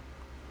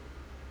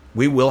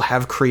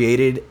have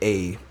created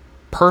a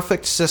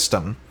perfect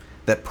system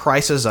that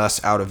prices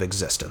us out of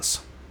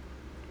existence.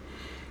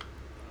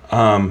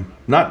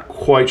 Not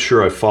quite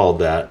sure I followed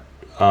that.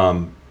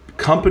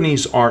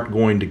 Companies aren't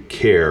going to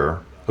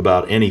care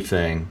about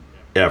anything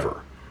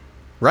ever.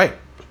 Right.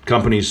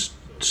 Companies,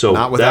 so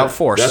not without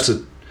force.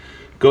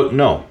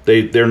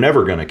 They're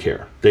never going to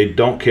care. They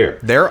don't care.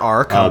 There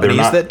are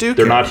companies that do care.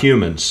 They're not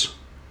humans.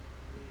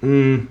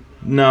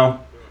 No.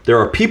 There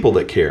are people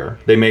that care.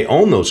 They may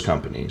own those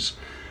companies,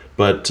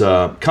 but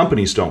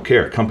companies don't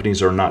care.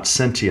 Companies are not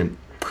sentient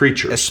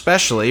creatures.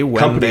 Especially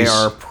when they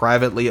are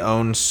privately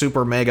owned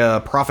super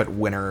mega profit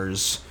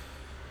winners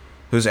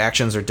whose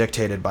actions are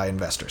dictated by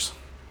investors.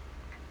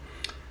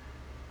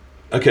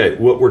 Okay,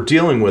 what we're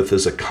dealing with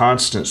is a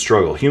constant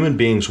struggle. Human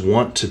beings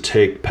want to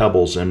take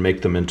pebbles and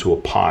make them into a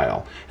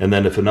pile. And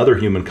then if another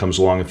human comes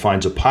along and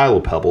finds a pile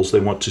of pebbles, they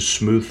want to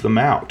smooth them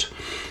out.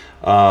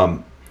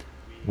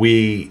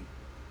 We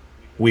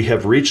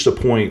have reached a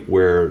point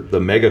where the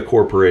mega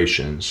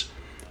corporations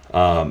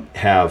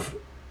have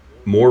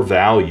more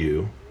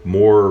value,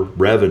 more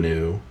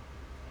revenue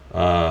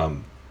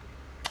than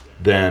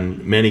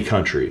many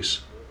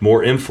countries,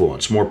 more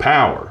influence, more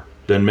power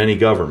than many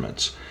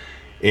governments.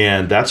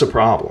 And that's a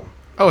problem.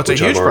 Oh, it's a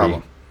huge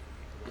problem.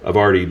 I've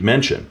already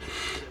mentioned.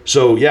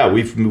 So yeah,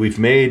 we've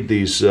made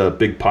these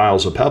big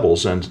piles of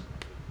pebbles, and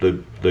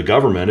the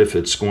government, if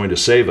it's going to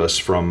save us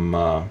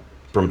from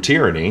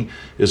tyranny,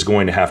 is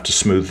going to have to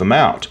smooth them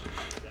out.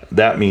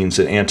 That means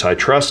an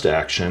antitrust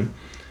action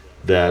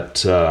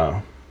that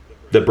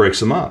breaks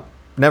them up.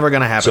 Never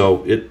going to happen.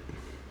 So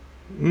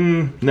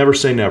never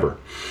say never.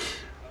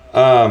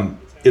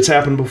 It's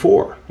happened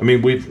before. I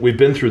mean, we've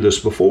been through this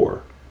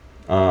before.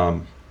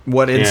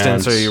 What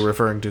instance are you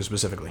referring to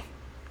specifically?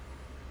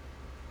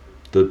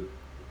 Do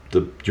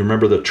you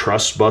remember the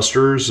trust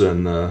busters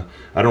and I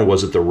don't know,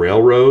 was it the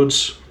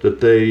railroads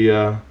that they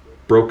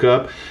broke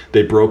up?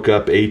 They broke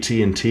up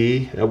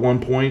AT&T at one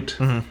point.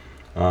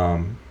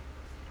 Mm-hmm.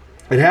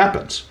 It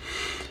happens,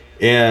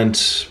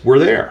 and we're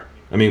there.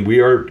 I mean,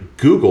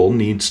 Google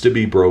needs to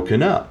be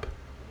broken up,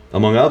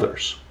 among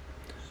others.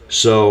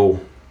 So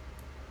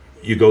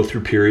you go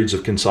through periods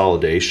of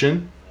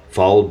consolidation,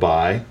 followed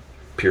by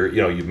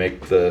you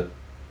make the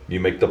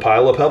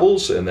pile of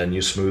pebbles and then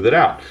you smooth it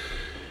out.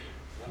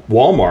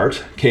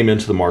 Walmart came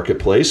into the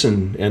marketplace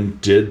and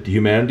did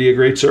humanity a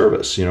great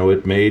service.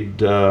 It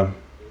made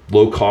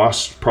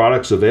low-cost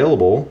products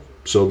available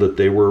so that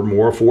they were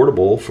more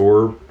affordable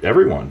for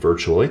everyone,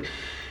 virtually.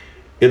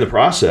 In the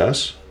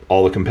process,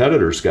 all the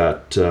competitors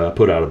got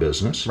put out of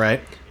business. Right.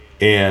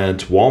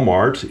 And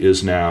Walmart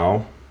is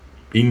now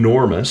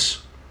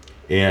enormous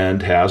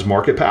and has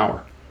market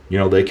power.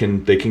 They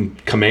can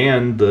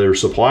command their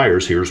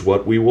suppliers. Here's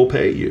what we will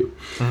pay you.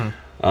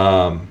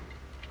 Mm-hmm.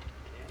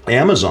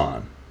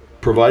 Amazon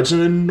provides an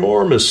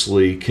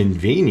enormously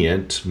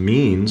convenient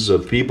means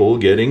of people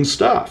getting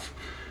stuff.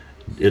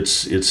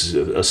 It's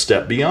a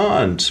step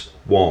beyond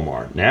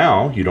Walmart.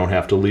 Now you don't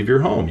have to leave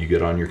your home. You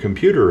get on your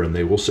computer and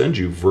they will send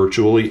you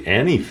virtually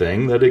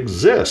anything that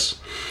exists.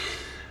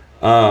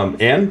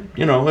 And,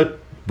 at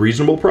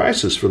reasonable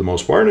prices for the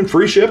most part, and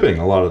free shipping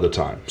a lot of the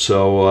time.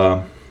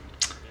 So,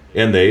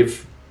 and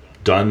they've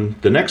done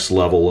the next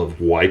level of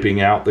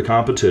wiping out the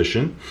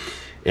competition,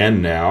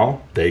 and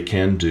now they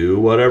can do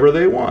whatever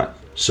they want.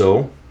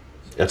 So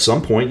at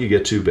some point you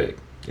get too big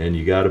and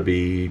you got to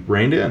be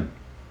reined in.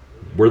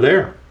 We're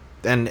there.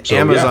 And so,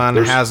 Amazon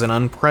has an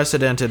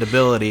unprecedented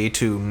ability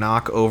to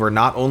knock over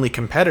not only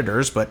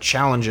competitors, but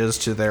challenges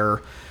to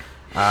their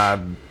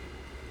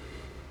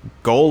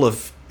goal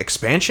of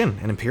expansion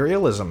and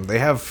imperialism. They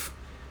have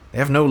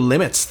no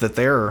limits that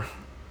they're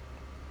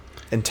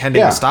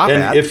intending to stop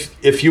and at.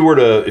 If you were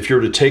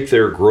to take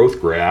their growth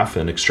graph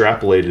and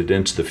extrapolate it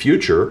into the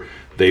future,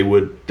 they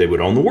would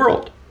own the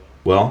world.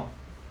 Well,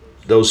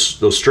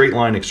 those straight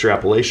line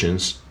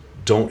extrapolations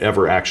don't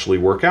ever actually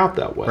work out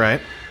that way.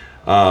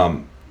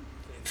 Right.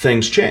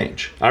 Things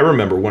change. I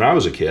remember when I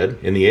was a kid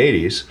in the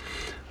 80s,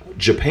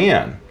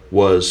 Japan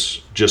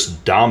was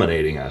just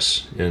dominating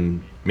us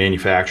in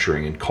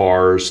manufacturing and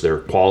cars. Their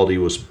quality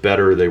was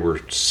better. They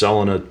were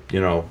selling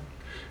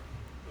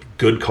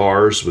good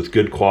cars with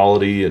good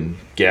quality and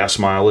gas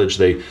mileage.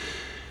 They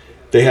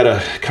had a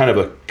kind of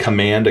a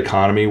command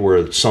economy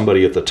where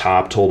somebody at the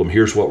top told them,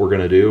 here's what we're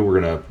going to do.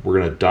 We're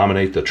going to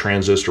dominate the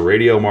transistor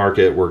radio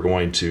market. We're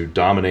going to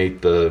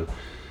dominate the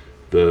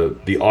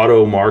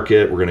auto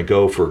market. We're going to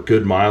go for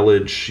good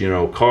mileage,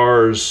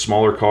 cars,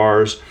 smaller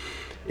cars,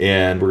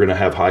 and we're going to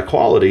have high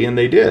quality. And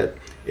they did.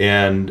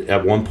 And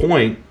at one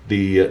point,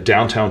 the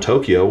downtown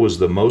Tokyo was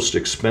the most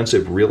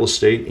expensive real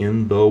estate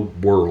in the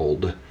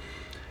world.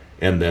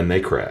 And then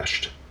they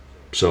crashed.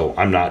 So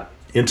I'm not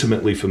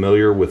intimately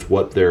familiar with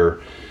what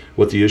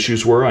the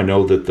issues were. I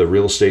know that the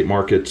real estate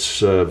market's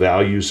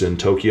values in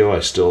Tokyo, I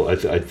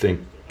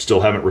think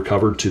still haven't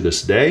recovered to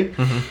this day.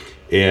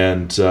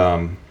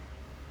 Mm-hmm.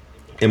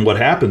 And what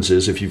happens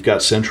is if you've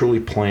got centrally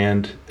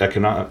planned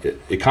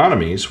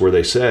economies where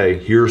they say,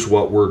 here's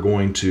what we're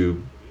going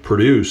to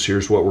produce,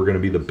 here's what we're going to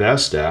be the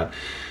best at,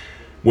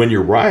 when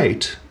you're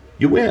right,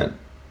 you win.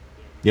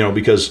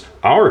 Because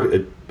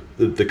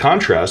the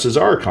contrast is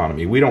our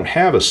economy. We don't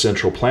have a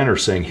central planner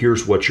saying,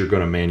 here's what you're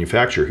going to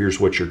manufacture, here's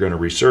what you're going to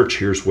research,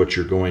 here's what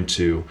you're going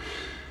to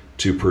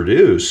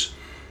produce.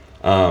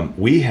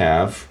 We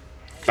have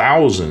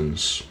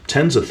thousands,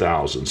 tens of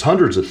thousands,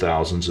 hundreds of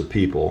thousands of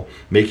people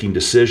making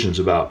decisions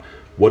about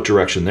what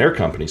direction their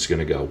company's going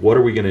to go. What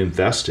are we going to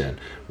invest in?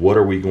 What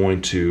are we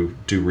going to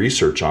do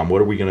research on?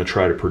 What are we going to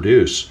try to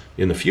produce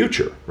in the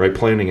future, right?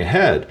 Planning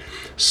ahead.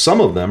 Some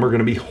of them are going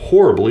to be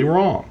horribly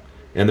wrong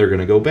and they're going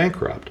to go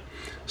bankrupt.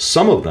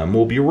 Some of them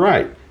will be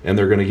right and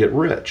they're going to get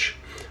rich.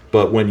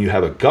 But when you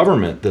have a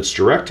government that's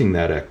directing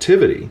that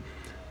activity,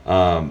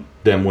 then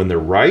when they're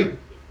right,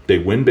 they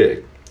win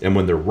big. And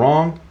when they're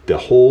wrong, the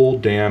whole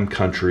damn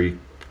country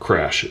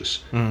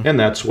crashes. And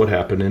that's what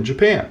happened in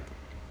Japan.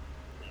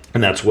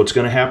 And that's what's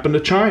going to happen to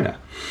China.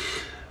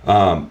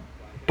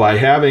 By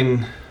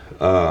having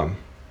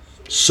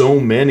so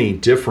many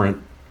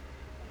different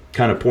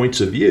kind of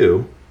points of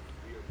view,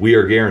 we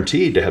are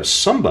guaranteed to have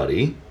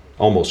somebody,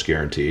 almost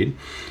guaranteed,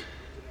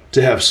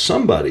 to have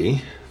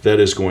somebody that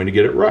is going to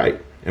get it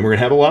right. And we're going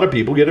to have a lot of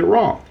people get it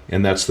wrong.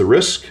 And that's the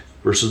risk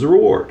versus the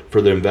reward. For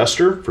the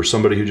investor, for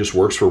somebody who just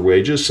works for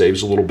wages,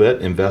 saves a little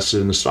bit, invested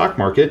in the stock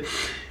market,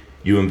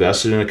 you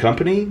invested in a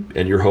company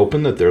and you're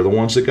hoping that they're the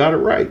ones that got it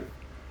right.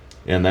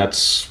 And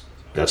that's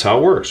how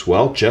it works.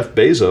 Well, Jeff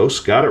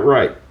Bezos got it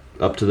right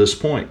up to this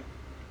point.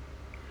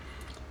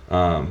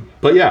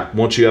 But yeah,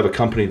 once you have a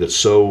company that's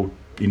so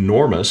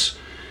enormous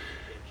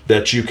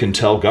that you can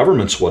tell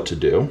governments what to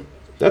do,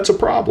 that's a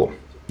problem.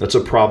 That's a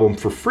problem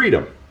for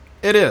freedom.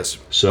 It is.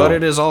 But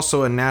it is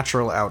also a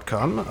natural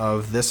outcome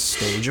of this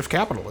stage of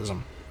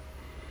capitalism.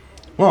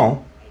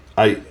 Well,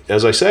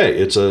 as I say,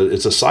 it's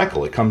a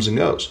cycle. It comes and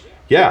goes.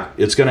 Yeah,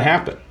 it's going to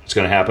happen. It's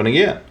going to happen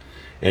again.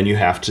 And you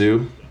have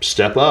to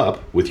step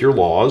up with your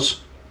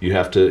laws. You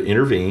have to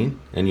intervene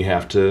and you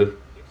have to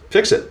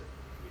fix it.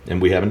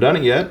 And we haven't done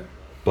it yet,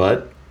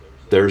 but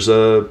there's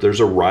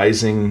a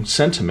rising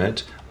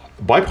sentiment,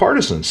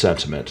 bipartisan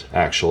sentiment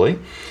actually,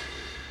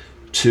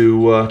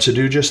 to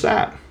do just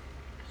that.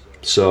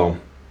 So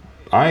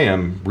I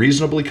am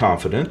reasonably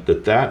confident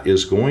that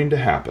is going to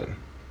happen.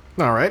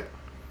 All right.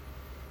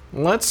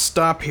 Let's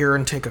stop here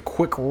and take a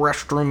quick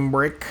restroom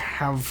break,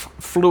 have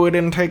fluid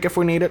intake if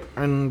we need it,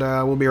 and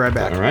we'll be right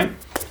back. All right.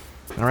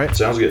 All right.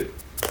 Sounds good.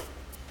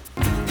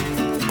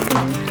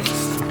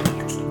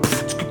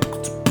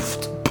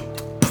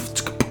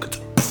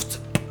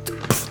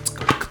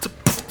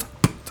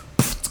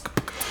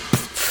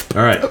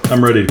 All right.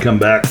 I'm ready to come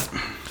back.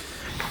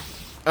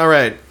 All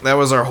right. That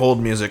was our hold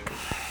music.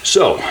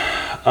 So,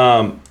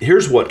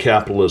 here's what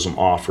capitalism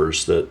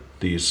offers that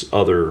these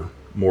other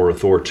more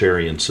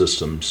authoritarian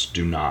systems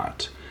do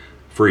not.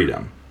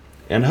 Freedom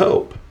and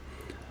hope.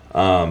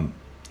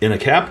 In a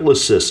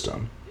capitalist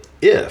system,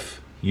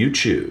 if you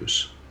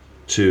choose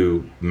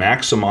to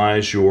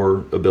maximize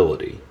your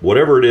ability,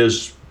 whatever it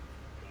is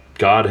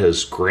God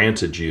has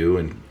granted you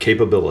and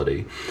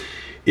capability,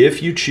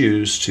 if you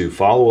choose to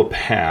follow a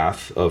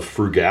path of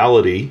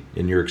frugality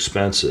in your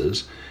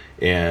expenses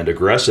and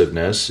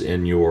aggressiveness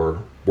in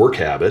your work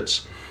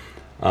habits,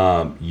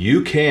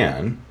 you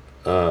can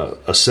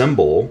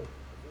assemble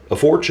a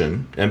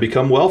fortune and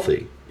become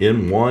wealthy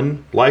in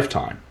one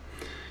lifetime.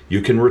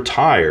 You can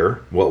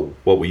retire,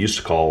 what we used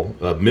to call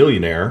a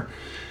millionaire.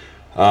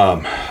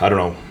 I don't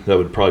know, that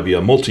would probably be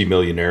a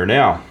multimillionaire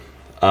now.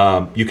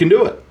 You can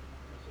do it.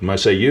 When I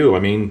say you, I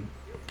mean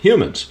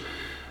humans.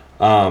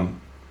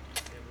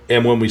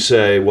 And when we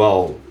say,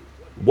 well,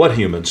 what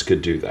humans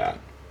could do that?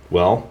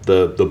 Well,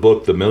 the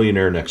book, The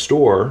Millionaire Next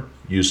Door,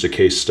 used a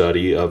case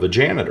study of a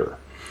janitor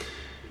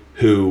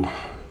who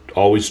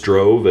always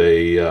drove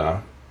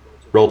a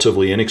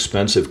relatively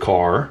inexpensive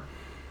car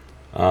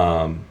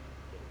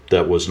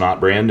that was not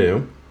brand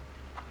new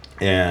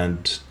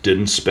and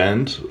didn't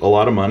spend a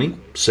lot of money,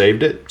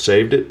 saved it,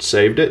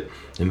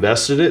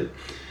 invested it.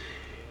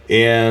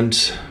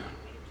 And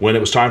when it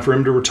was time for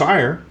him to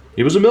retire,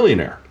 he was a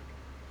millionaire.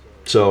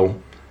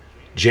 So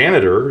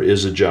janitor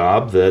is a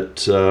job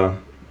that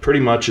pretty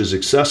much is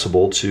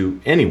accessible to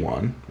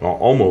anyone, well,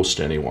 almost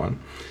anyone.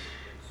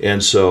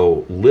 And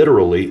so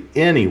literally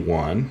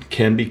anyone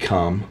can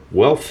become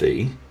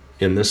wealthy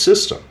in this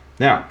system.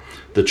 Now,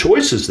 the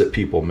choices that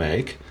people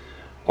make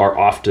are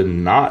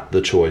often not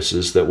the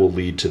choices that will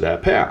lead to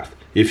that path.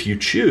 If you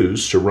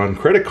choose to run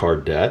credit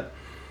card debt,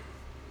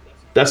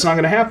 that's not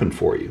going to happen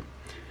for you.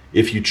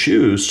 If you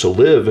choose to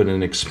live in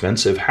an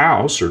expensive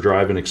house or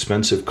drive an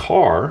expensive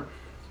car,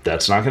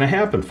 that's not going to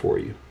happen for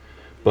you.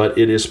 But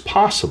it is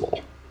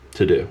possible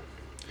to do.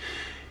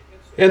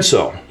 And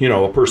so,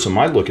 a person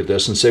might look at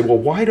this and say, well,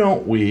 why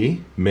don't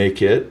we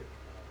make it,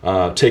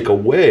 take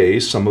away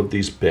some of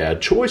these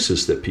bad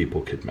choices that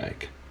people could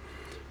make?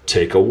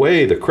 Take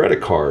away the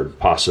credit card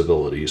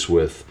possibilities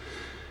with,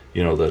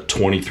 the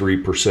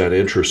 23%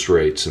 interest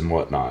rates and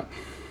whatnot.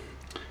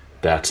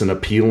 That's an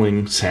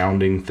appealing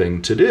sounding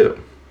thing to do.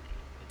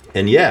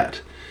 And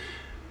yet,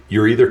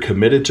 you're either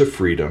committed to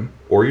freedom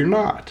or you're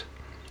not.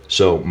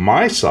 So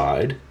my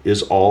side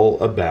is all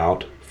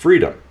about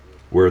freedom,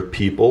 where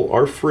people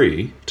are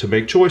free to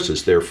make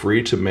choices. They're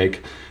free to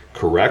make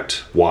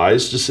correct,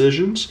 wise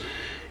decisions,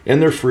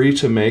 and they're free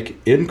to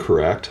make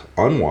incorrect,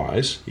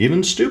 unwise,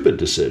 even stupid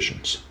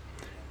decisions.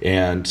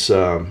 And,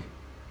 some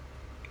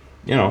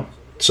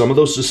of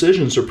those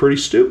decisions are pretty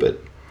stupid.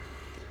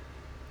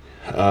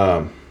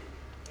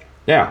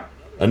 Now,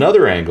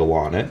 another angle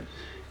on it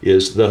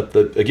is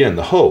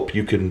the hope.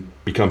 You can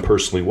become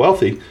personally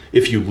wealthy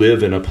if you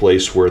live in a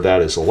place where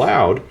that is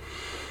allowed.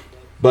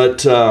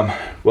 But,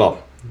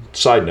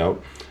 side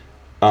note,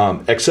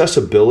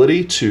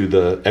 accessibility to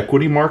the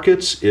equity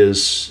markets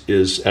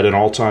is at an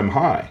all-time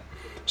high.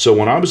 So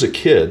when I was a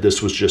kid,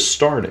 this was just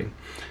starting.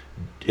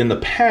 In the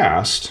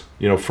past,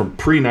 from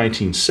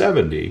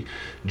pre-1970,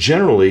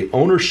 generally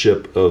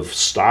ownership of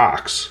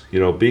stocks,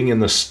 being in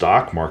the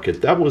stock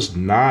market, that was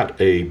not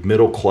a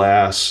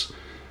middle-class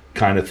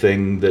kind of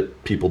thing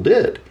that people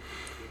did.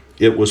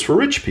 It was for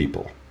rich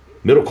people.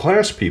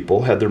 Middle-class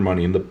people had their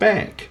money in the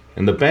bank,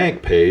 and the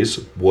bank pays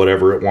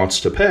whatever it wants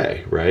to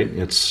pay, right?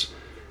 It's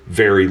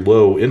very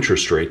low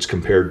interest rates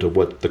compared to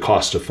what the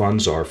cost of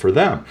funds are for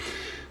them.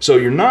 So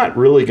you're not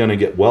really going to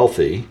get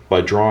wealthy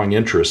by drawing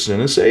interest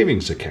in a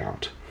savings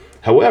account.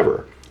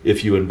 However,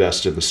 if you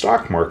invest in the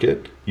stock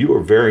market, you are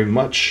very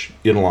much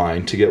in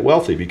line to get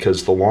wealthy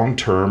because the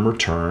long-term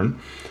return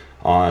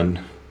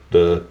on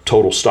the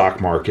total stock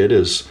market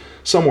is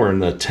somewhere in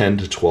the 10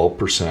 to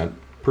 12%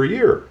 per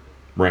year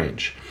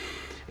range.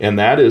 And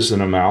that is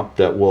an amount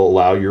that will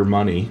allow your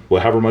money,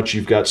 however much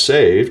you've got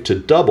saved, to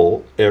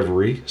double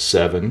every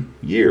 7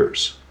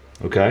 years.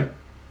 Okay?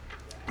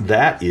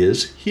 That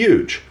is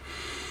huge.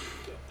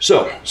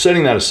 So,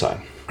 setting that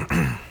aside,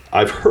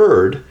 I've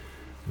heard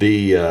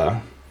the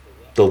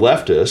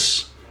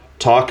leftists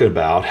talk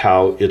about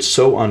how it's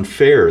so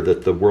unfair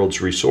that the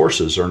world's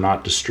resources are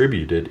not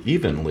distributed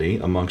evenly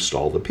amongst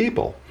all the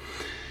people.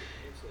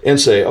 And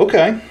say,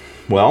 okay,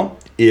 well,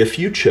 if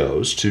you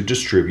chose to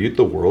distribute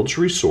the world's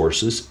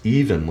resources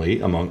evenly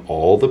among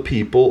all the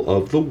people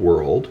of the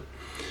world,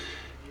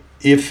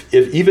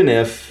 even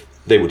if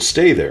they would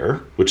stay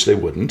there, which they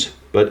wouldn't,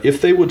 but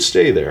if they would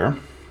stay there,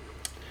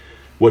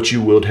 what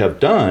you would have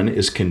done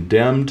is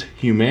condemned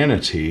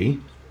humanity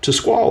to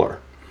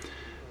squalor,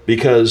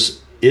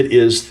 because it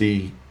is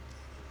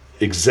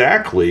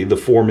exactly the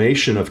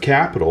formation of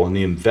capital and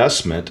the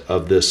investment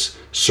of this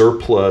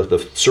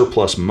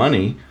surplus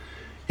money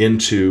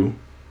into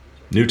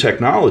new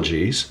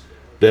technologies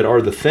that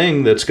are the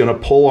thing that's going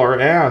to pull our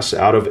ass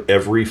out of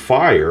every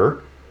fire,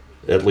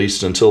 at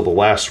least until the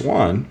last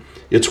one.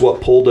 It's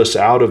what pulled us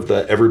out of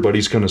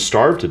everybody's going to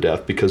starve to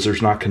death because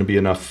there's not going to be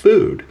enough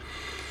food.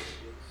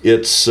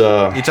 It's you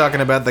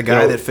talking about the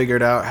guy that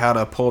figured out how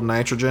to pull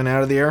nitrogen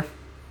out of the air?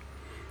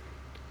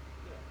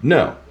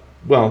 No.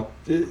 Well,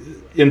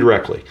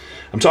 indirectly.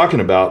 I'm talking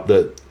about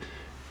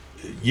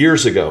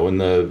years ago in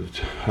the,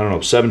 I don't know,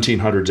 1700s,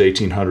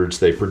 1800s,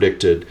 they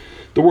predicted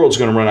the world's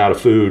going to run out of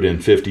food in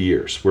 50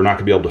 years. We're not going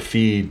to be able to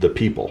feed the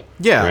people.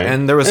 Yeah, right?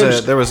 and there was a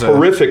guy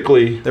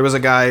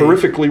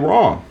horrifically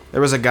wrong.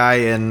 There was a guy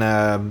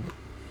in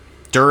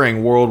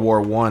during World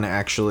War I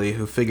actually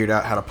who figured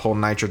out how to pull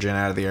nitrogen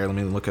out of the air. Let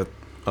me look it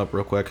up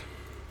real quick.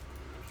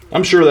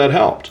 I'm sure that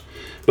helped.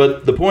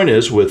 But the point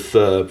is, with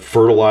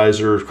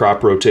fertilizer,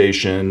 crop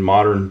rotation,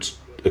 modern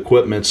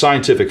equipment,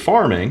 scientific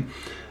farming,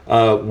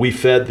 we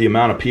fed the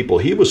amount of people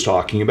he was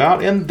talking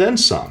about and then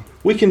some.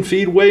 We can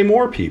feed way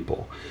more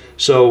people.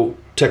 So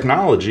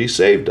technology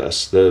saved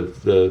us.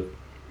 The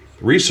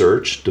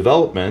research,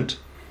 development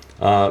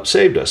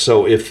saved us.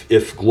 So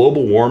if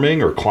global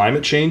warming or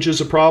climate change is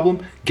a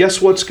problem,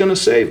 guess what's going to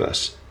save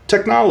us?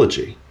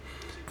 Technology.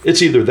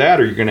 It's either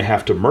that or you're going to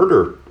have to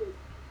murder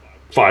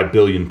 5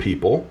 billion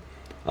people,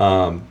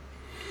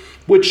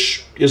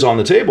 which is on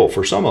the table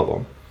for some of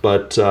them.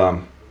 But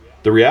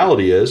the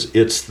reality is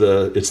it's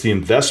the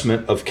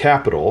investment of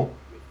capital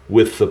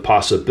with the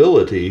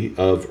possibility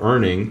of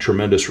earning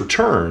tremendous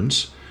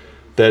returns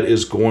that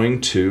is going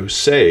to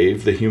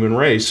save the human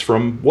race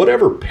from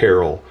whatever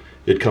peril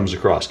it comes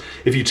across.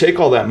 If you take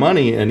all that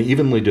money and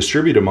evenly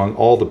distribute among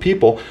all the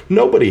people,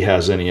 nobody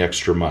has any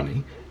extra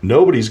money.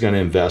 Nobody's going to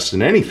invest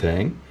in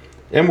anything,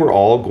 and we're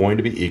all going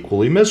to be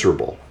equally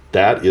miserable.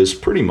 That is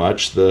pretty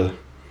much the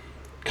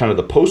kind of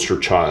the poster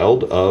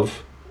child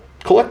of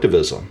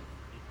collectivism.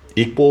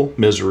 Equal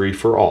misery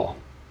for all.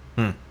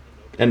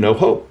 And no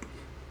hope.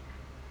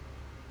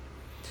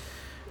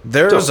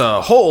 There's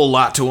a whole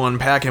lot to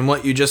unpack in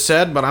what you just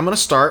said, but I'm going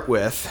to start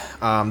with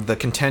the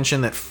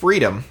contention that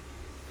freedom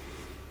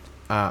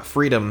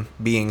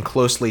being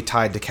closely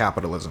tied to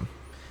capitalism.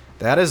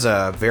 That is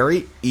a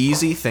very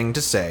easy thing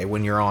to say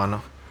when you're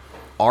on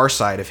our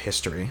side of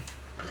history.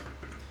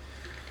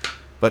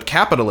 But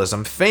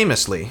capitalism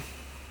famously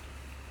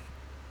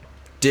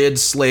did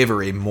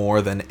slavery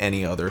more than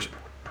any other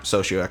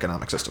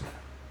socioeconomic system.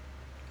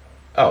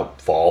 Oh,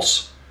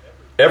 false.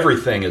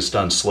 Everything has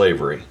done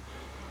slavery.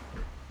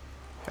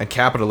 And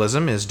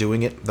capitalism is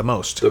doing it the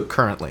most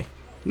currently.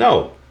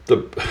 No,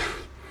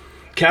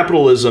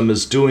 capitalism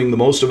is doing the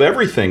most of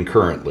everything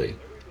currently.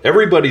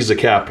 Everybody's a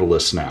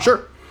capitalist now.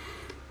 Sure.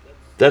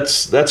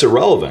 That's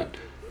irrelevant.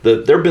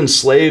 There have been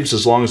slaves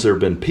as long as there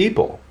have been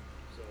people.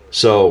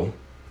 So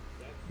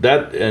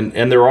that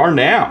and there are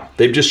now.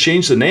 They've just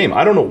changed the name.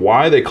 I don't know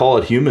why they call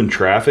it human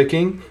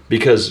trafficking,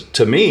 because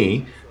to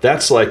me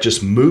that's like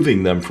just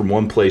moving them from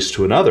one place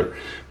to another.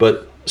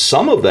 But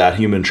some of that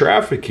human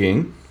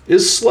trafficking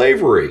is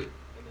slavery,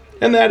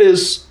 and that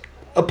is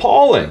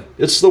appalling.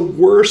 It's the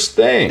worst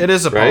thing. It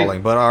is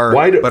appalling, right?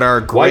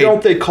 Why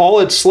don't they call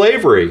it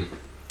slavery?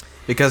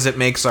 Because it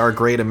makes our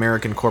great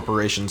American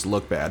corporations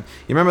look bad.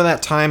 You remember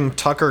that time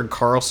Tucker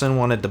Carlson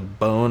wanted to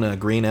bone a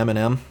green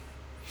M&M?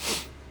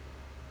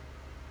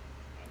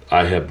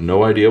 I have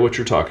no idea what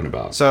you're talking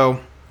about.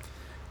 So,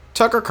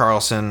 Tucker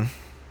Carlson,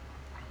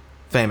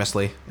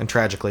 famously and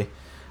tragically,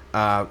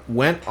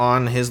 went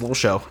on his little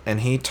show and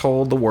he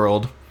told the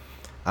world,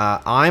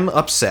 I'm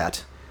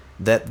upset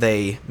that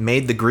they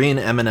made the green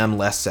M&M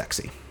less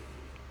sexy.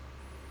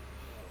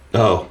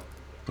 Oh,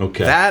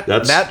 okay.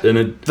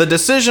 The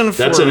decision for...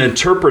 That's an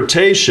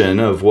interpretation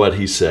of what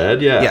he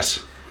said, yes.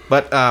 Yes,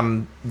 but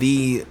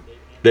They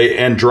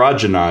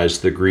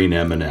androgenized the green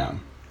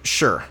M&M.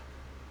 Sure.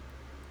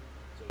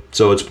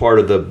 So it's part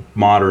of the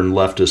modern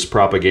leftist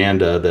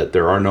propaganda that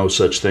there are no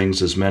such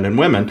things as men and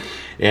women,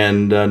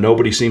 and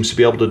nobody seems to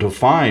be able to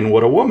define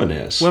what a woman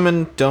is.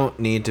 Women don't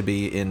need to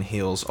be in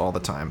heels all the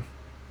time.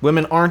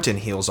 Women aren't in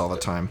heels all the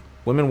time.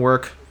 Women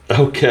work.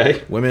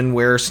 Okay. Women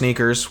wear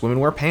sneakers. Women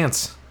wear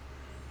pants.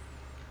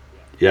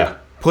 Yeah.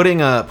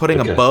 Putting a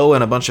bow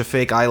and a bunch of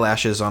fake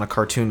eyelashes on a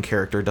cartoon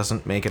character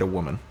doesn't make it a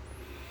woman.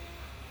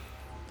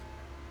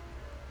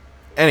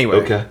 Anyway.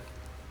 Okay.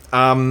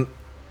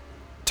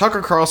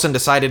 Tucker Carlson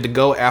decided to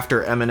go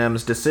after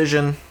Eminem's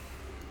decision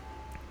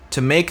to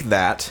make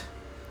that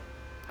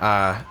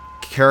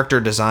character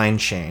design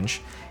change,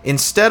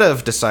 instead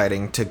of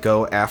deciding to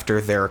go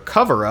after their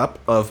cover-up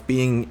of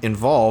being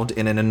involved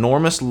in an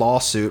enormous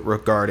lawsuit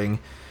regarding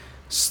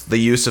the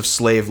use of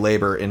slave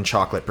labor in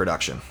chocolate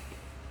production.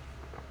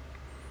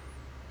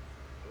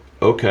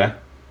 Okay.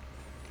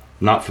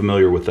 Not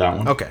familiar with that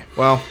one. Okay.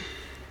 Well,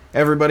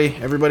 everybody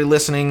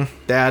listening,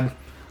 Dad,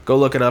 go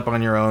look it up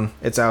on your own.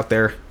 It's out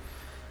there.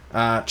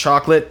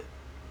 Chocolate,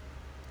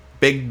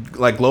 big,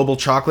 like global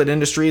chocolate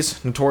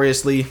industries,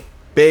 notoriously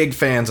big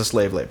fans of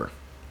slave labor.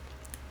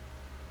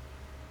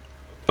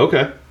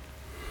 Okay.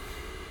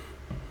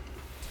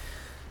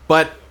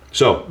 But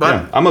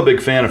yeah, I'm a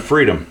big fan of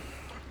freedom.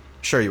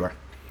 Sure you are.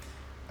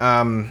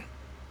 And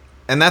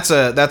that's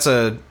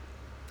a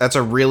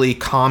really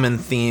common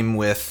theme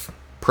with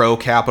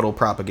pro-capital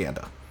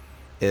propaganda,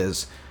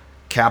 is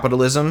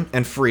capitalism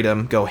and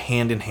freedom go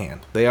hand in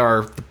hand. They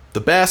are the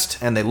best,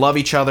 and they love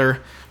each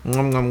other.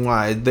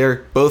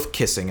 They're both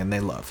kissing, and they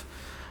love.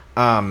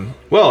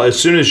 Well, as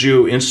soon as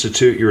you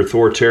institute your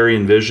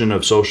authoritarian vision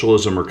of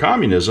socialism or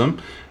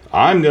communism,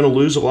 I'm going to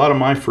lose a lot of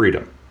my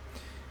freedom.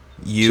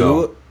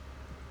 You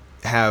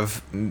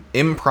have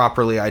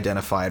improperly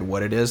identified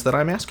what it is that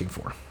I'm asking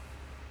for.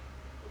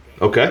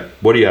 Okay.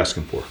 What are you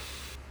asking for?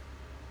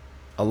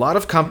 A lot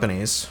of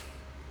companies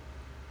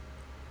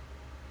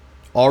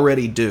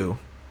already do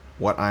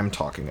what I'm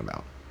talking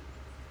about.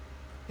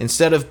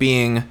 Instead of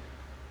being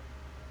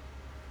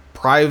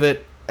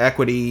private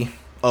equity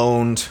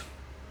owned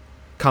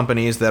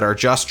companies that are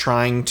just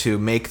trying to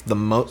make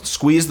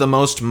squeeze the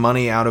most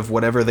money out of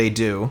whatever they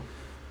do,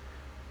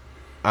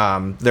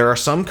 there are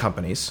some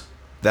companies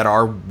that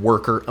are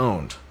worker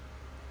owned,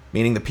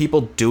 meaning the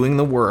people doing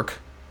the work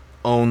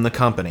own the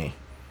company,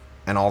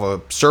 and all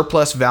the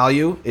surplus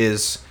value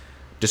is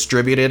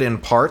distributed in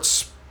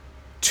parts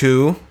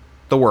to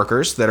the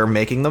workers that are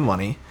making the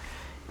money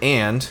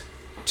and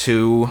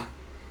to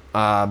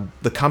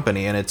the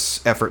company in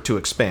its effort to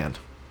expand.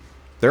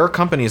 There are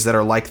companies that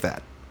are like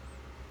that.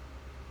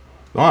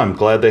 Well, I'm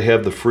glad they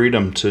have the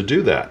freedom to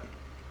do that.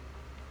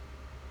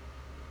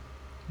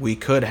 We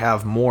could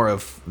have more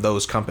of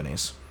those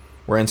companies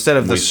where instead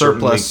of the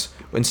surplus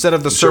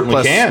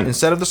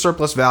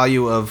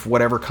value of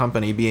whatever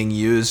company being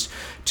used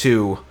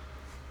to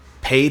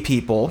pay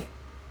people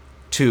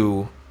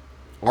to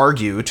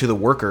argue to the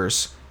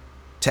workers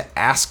to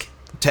act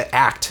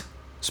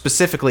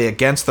specifically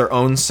against their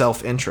own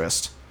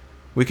self-interest,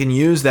 we can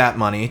use that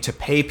money to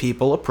pay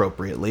people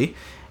appropriately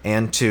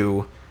and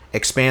to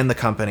expand the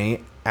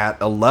company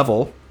at a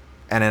level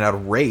and at a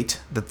rate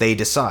that they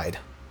decide.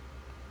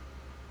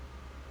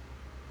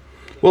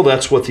 Well,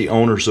 that's what the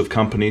owners of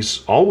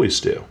companies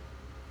always do.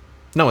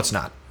 No, it's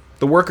not.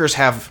 The workers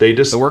have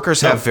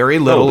very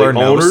little or no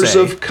say. The owners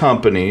of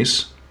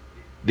companies,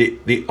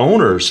 the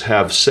owners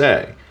have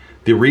say.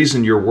 The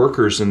reason your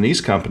workers in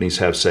these companies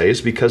have say is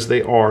because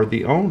they are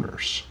the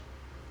owners.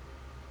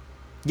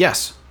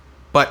 Yes.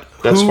 But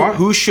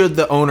who should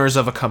the owners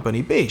of a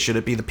company be? Should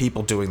it be the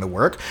people doing the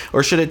work?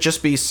 Or should it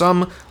just be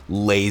some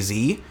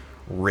lazy,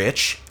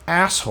 rich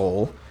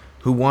asshole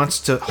who wants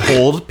to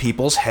hold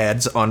people's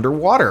heads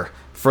underwater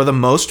for the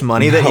most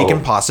money that he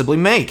can possibly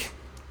make?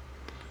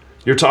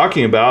 You're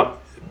talking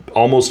about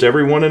almost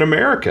everyone in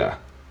America.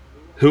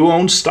 Who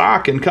owns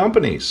stock in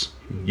companies?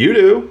 You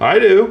do. I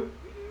do.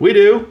 We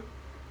do.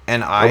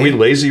 Are we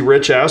lazy,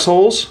 rich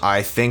assholes?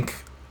 I think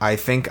I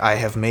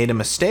have made a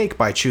mistake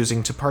by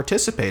choosing to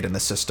participate in the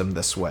system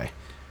this way.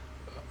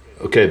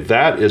 Okay,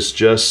 that is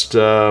just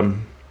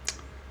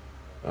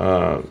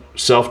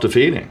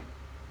self-defeating.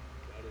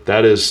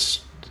 That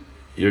is,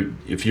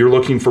 if you're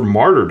looking for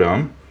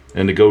martyrdom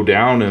and to go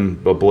down in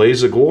a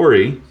blaze of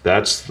glory,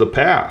 that's the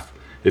path.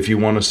 If you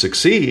want to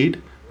succeed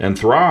and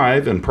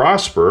thrive and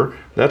prosper,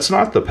 that's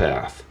not the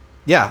path.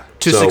 Yeah,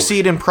 to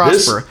succeed and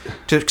prosper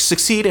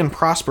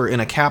in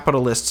a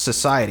capitalist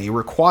society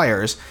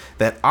requires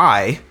that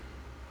I,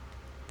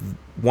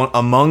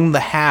 among the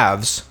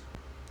haves,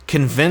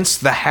 convince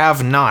the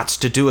have-nots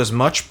to do as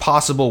much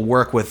possible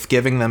work with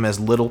giving them as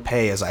little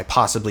pay as I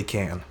possibly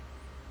can.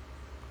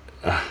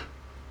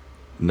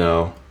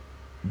 No.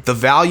 The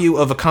value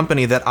of a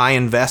company that I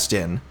invest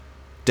in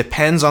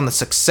depends on the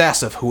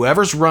success of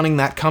whoever's running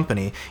that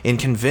company in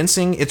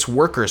convincing its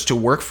workers to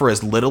work for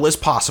as little as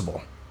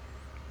possible.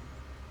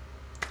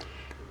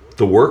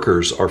 The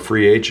workers are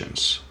free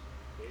agents.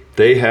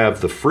 They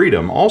have the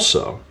freedom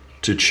also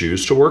to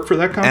choose to work for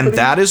that company, and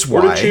that is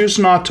why, or to choose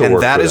not to work for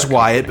that company. And that is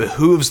why it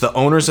behooves the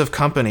owners of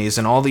companies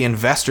and all the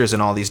investors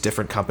in all these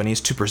different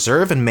companies to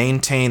preserve and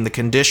maintain the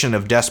condition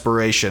of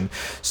desperation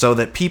so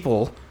that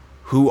people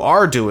who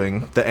are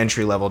doing the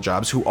entry-level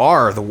jobs, who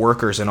are the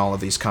workers in all of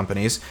these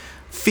companies,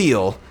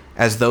 feel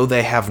as though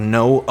they have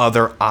no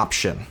other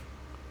option.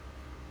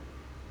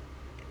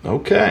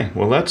 Okay,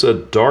 well, that's a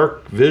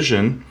dark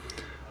vision.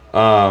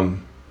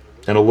 And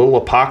a little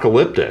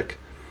apocalyptic.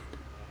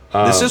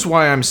 This is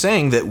why I'm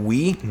saying that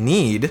we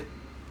need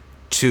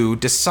to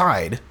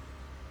decide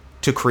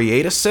to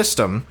create a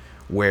system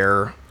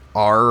where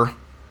our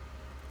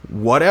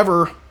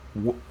whatever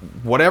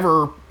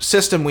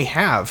system we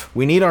have,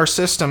 we need our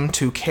system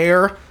to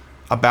care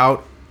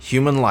about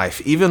human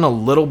life, even a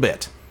little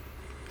bit.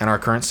 And our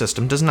current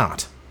system does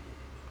not.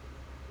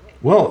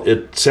 Well,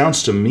 it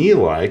sounds to me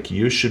like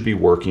you should be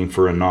working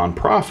for a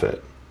nonprofit.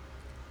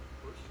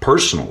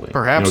 Personally,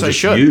 perhaps I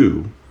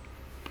should.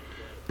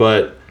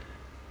 But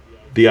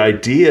the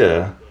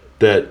idea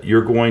that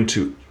you're going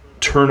to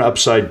turn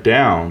upside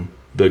down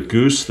the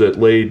goose that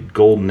laid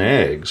golden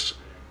eggs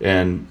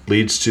and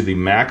leads to the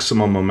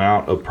maximum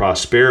amount of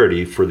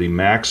prosperity for the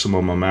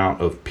maximum amount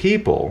of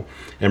people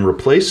and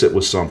replace it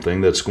with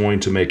something that's going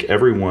to make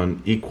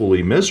everyone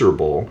equally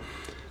miserable,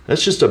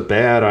 that's just a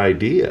bad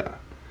idea.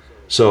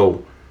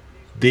 So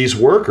these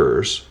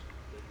workers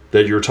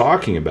that you're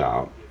talking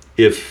about,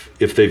 if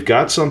they've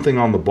got something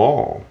on the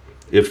ball,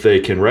 if they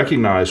can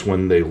recognize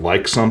when they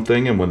like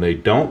something and when they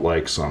don't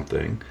like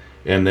something,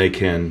 and they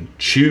can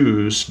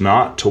choose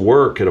not to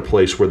work at a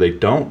place where they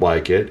don't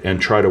like it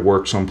and try to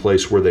work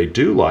someplace where they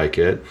do like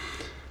it,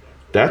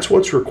 that's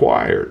what's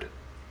required.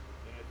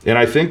 And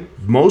I think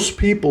most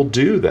people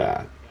do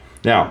that.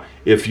 Now,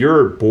 if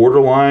you're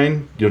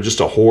borderline, just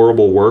a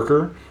horrible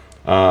worker,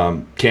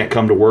 can't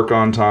come to work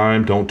on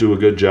time, don't do a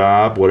good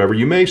job, whatever,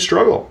 you may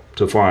struggle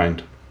to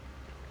find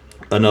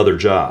another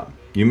job.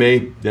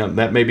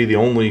 That may be the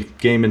only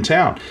game in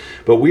town.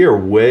 But we are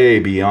way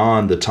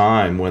beyond the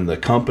time when the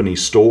company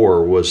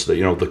store was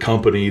the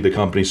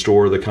company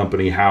store, the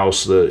company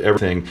house, the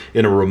everything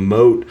in a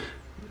remote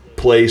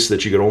place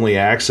that you could only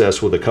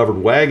access with a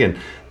covered wagon.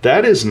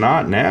 That is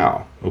not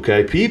now.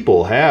 Okay,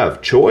 people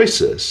have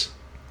choices.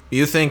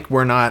 You think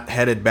we're not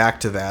headed back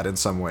to that in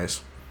some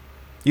ways?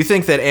 You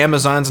think that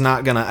Amazon's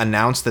not going to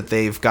announce that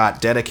they've got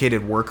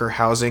dedicated worker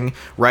housing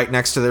right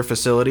next to their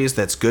facilities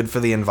that's good for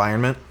the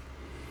environment?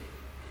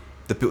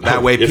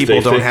 That way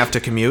people don't have to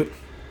commute?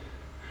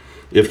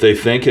 If they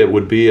think it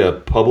would be a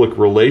public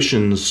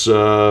relations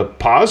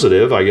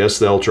positive, I guess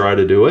they'll try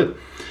to do it.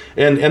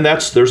 And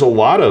there's a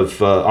lot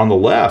of, on the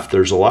left,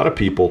 there's a lot of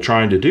people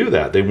trying to do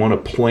that. They want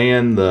to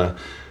plan the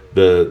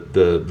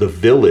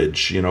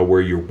village,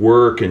 where your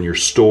work and your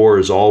store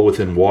is all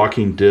within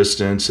walking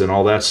distance and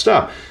all that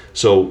stuff.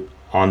 So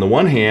on the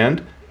one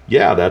hand,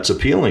 yeah, that's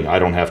appealing. I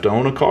don't have to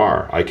own a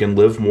car. I can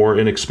live more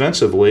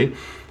inexpensively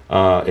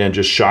and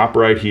just shop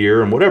right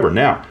here and whatever.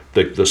 Now,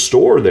 the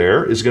store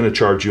there is going to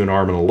charge you an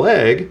arm and a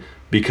leg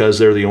because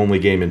they're the only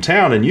game in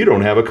town and you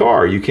don't have a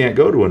car. You can't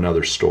go to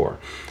another store.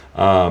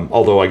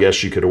 Although I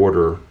guess you could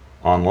order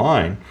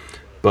online.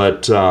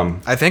 But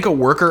I think a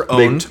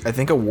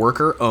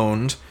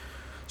worker-owned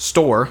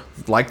store,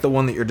 like the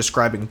one that you're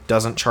describing,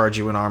 doesn't charge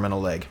you an arm and a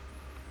leg.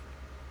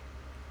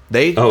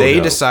 They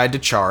decide to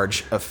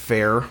charge a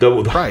fair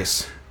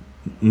price.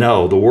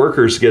 No, the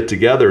workers get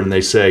together and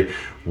they say,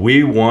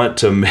 we want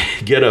to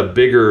get a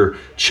bigger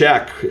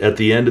check at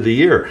the end of the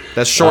year.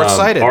 That's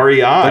short-sighted. REI.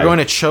 They're going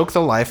to choke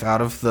the life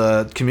out of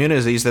the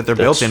communities that they're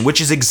built in,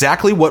 which is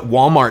exactly what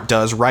Walmart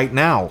does right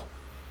now.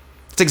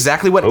 It's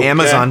exactly what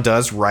Amazon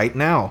does right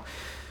now.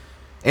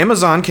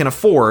 Amazon can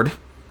afford,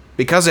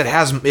 because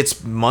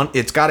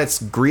it's got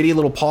its greedy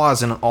little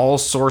paws in all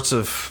sorts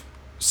of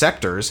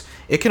sectors,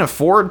 it can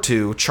afford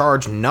to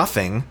charge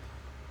nothing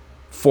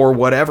for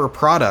whatever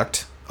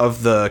product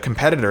of the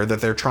competitor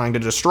that they're trying to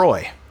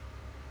destroy.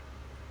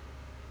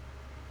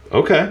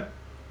 Okay.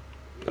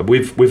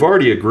 We've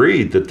already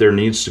agreed that there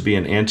needs to be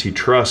an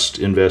antitrust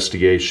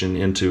investigation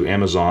into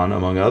Amazon,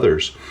 among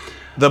others.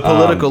 The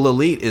political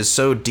elite is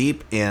so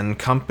deep in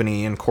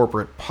company and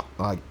corporate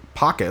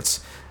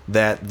pockets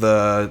that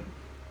the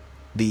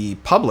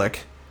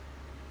public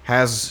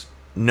has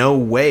no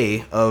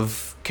way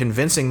of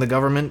convincing the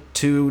government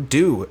to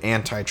do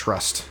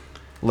antitrust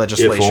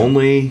legislation.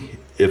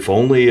 If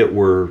only it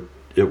were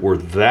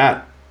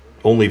that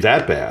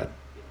bad.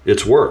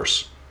 It's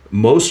worse.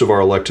 Most of our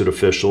elected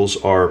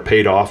officials are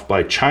paid off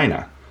by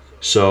China.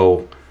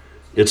 So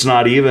it's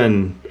not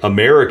even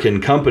American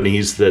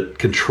companies that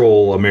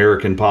control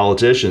American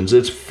politicians.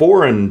 It's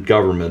foreign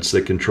governments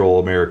that control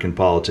American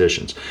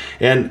politicians.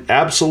 And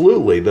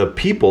absolutely, the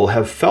people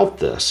have felt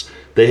this.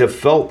 They have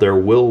felt their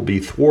will be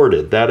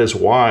thwarted. That is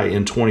why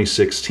in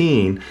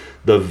 2016,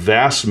 the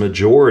vast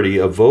majority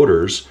of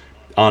voters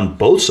on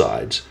both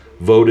sides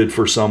voted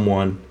for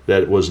someone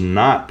that was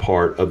not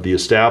part of the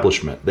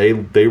establishment. They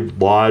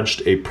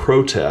lodged a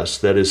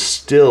protest that is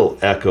still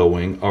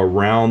echoing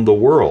around the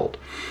world.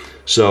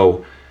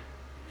 So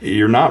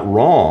you're not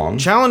wrong.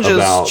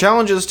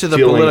 Challenges to the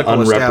feeling political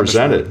unrepresented.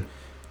 establishment.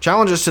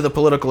 Challenges to the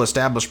political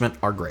establishment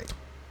are great.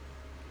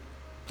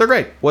 They're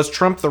great. Was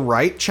Trump the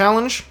right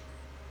challenge?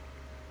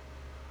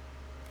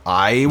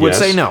 I would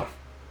say no.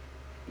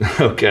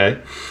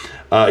 Okay.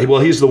 Well,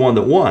 he's the one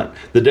that won.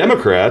 The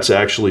Democrats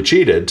actually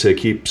cheated to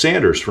keep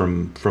Sanders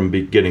from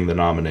getting the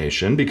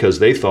nomination because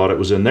they thought it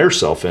was in their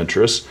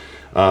self-interest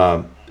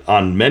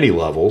on many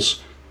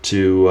levels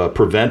to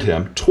prevent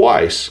him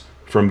twice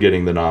from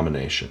getting the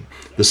nomination.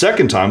 The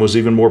second time was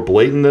even more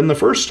blatant than the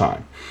first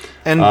time.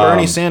 And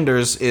Bernie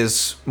Sanders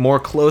is more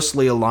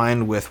closely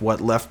aligned with what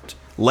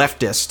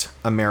leftist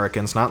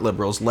Americans, not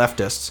liberals,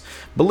 leftists,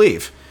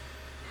 believe.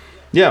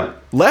 Yeah.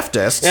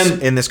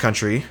 Leftists in this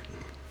country,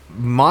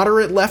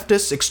 moderate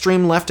leftists,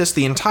 extreme leftists,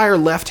 the entire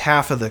left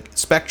half of the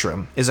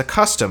spectrum is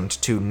accustomed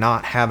to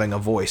not having a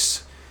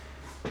voice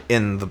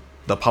in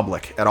the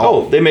public at all.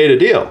 Oh, they made a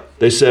deal.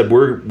 They said,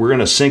 we're going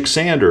to sink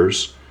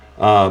Sanders,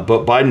 but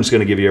Biden's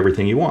going to give you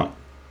everything you want.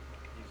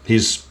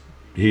 He's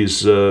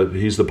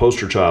the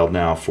poster child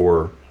now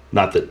for,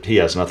 not that he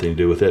has nothing to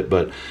do with it,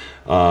 but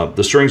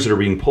the strings that are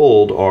being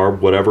pulled are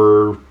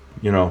whatever,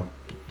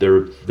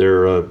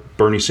 they're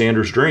Bernie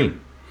Sanders' dream.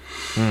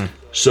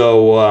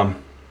 So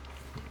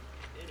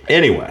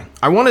anyway,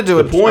 I wanted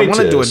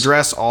to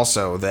address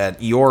also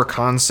that your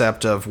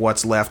concept of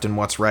what's left and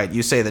what's right.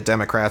 You say that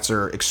Democrats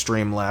are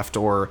extreme left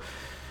or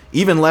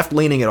even left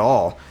leaning at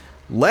all.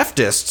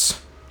 Leftists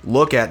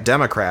look at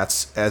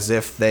Democrats as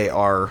if they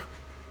are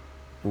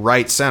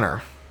right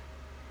center.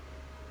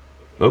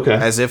 Okay.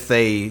 As if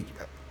they,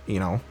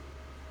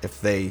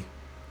 if they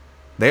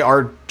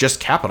are just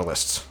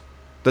capitalists.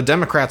 The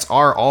Democrats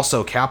are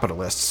also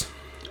capitalists.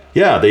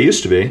 Yeah, they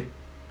used to be.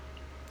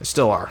 They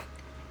still are.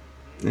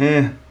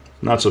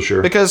 Not so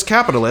sure. Because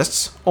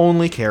capitalists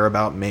only care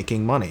about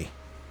making money.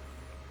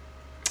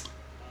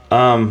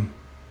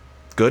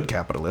 Good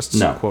capitalists,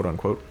 No. quote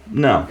unquote.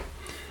 No.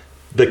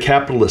 The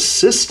capitalist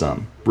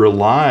system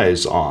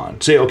relies on,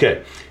 say,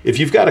 okay, if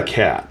you've got a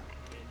cat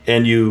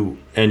and you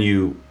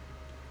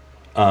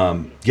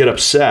get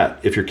upset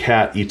if your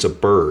cat eats a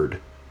bird,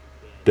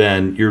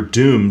 then you're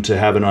doomed to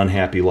have an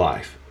unhappy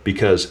life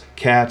because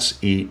cats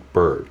eat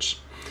birds.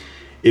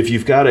 If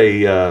you've got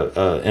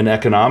an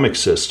economic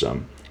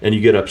system and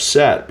you get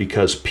upset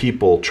because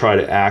people try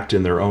to act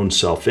in their own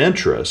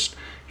self-interest,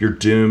 you're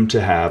doomed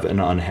to have an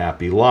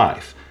unhappy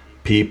life.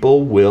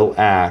 People will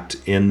act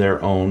in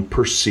their own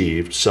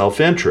perceived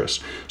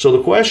self-interest. So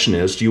the question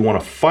is, do you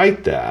want to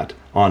fight that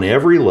on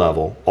every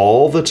level,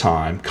 all the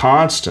time,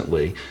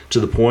 constantly, to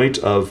the point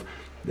of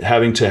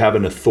having to have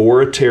an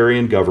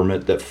authoritarian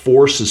government that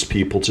forces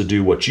people to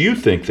do what you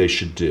think they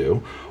should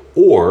do,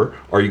 or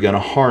are you going to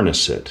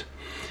harness it?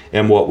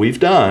 And what we've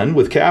done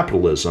with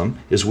capitalism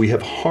is we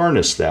have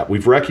harnessed that.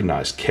 We've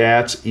recognized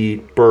cats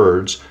eat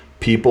birds,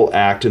 people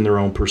act in their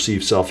own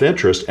perceived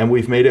self-interest, and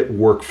we've made it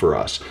work for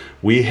us.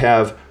 We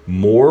have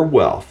more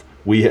wealth.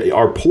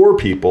 Our poor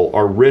people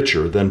are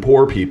richer than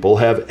poor people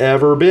have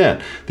ever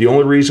been. The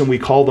only reason we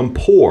call them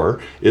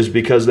poor is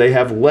because they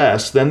have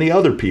less than the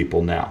other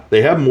people now.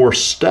 They have more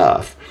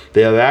stuff.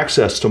 They have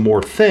access to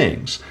more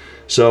things.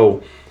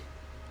 So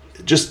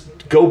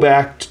just go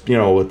back,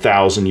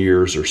 1,000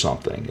 years or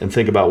something and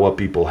think about what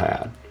people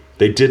had.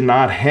 They did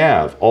not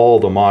have all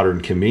the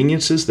modern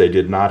conveniences. They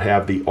did not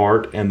have the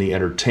art and the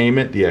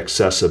entertainment, the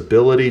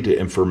accessibility to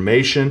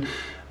information,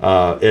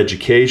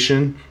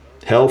 education,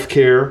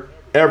 healthcare,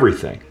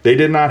 everything. They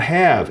did not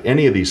have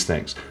any of these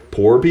things.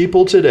 Poor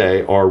people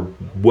today are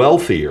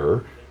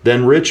wealthier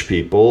than rich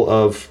people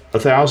of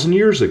 1,000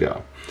 years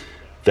ago.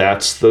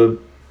 That's the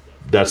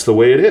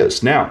way it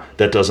is. Now,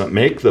 that doesn't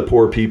make the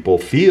poor people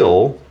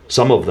feel,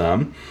 some of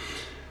them,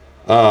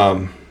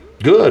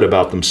 good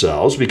about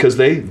themselves because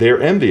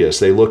they're envious.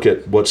 They look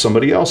at what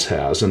somebody else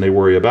has and they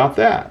worry about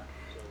that.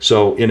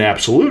 So in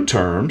absolute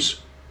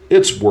terms,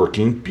 it's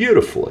working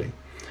beautifully.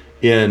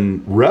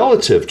 In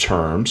relative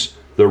terms,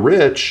 the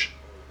rich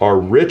are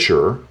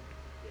richer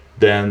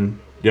than,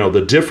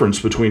 the difference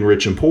between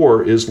rich and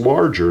poor is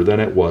larger than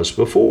it was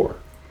before.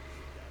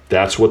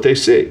 That's what they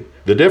see,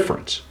 the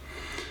difference.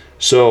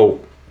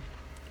 So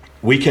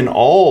we can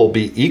all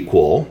be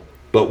equal,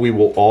 but we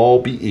will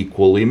all be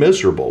equally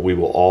miserable. We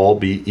will all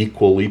be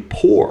equally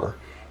poor.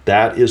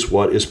 That is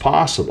what is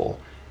possible.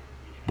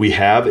 We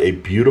have a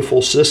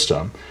beautiful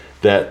system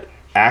that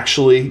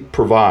actually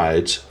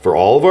provides for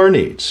all of our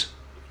needs.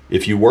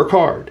 If you work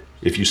hard,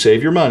 if you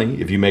save your money,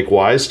 if you make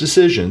wise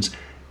decisions,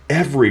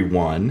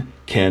 everyone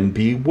can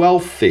be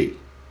wealthy.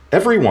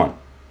 Everyone.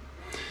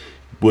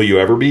 Will you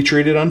ever be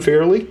treated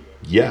unfairly?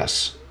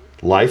 Yes.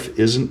 Life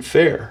isn't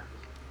fair.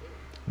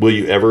 Will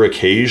you ever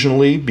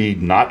occasionally be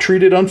not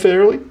treated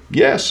unfairly?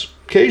 Yes,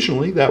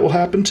 occasionally that will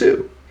happen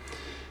too.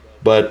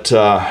 But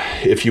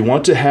if you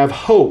want to have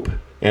hope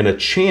and a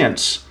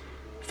chance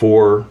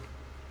for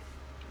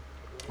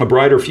a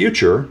brighter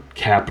future,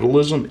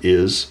 capitalism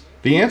is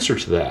the answer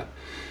to that.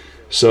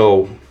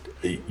 So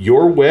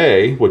your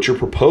way, what you're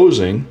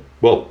proposing,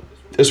 well,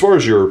 as far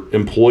as your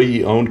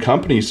employee-owned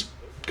companies,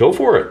 go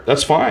for it.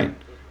 That's fine.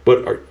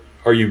 But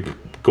are you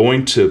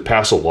going to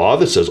pass a law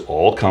that says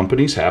all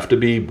companies have to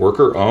be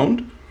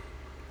worker-owned?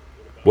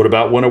 What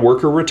about when a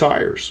worker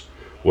retires?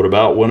 What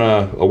about when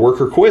a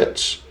worker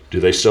quits? Do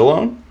they still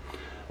own?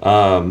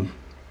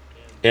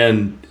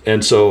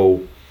 And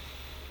so,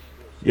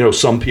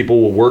 some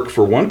people will work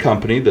for one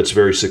company that's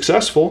very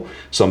successful.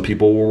 Some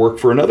people will work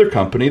for another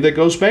company that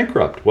goes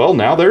bankrupt. Well,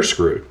 now they're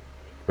screwed,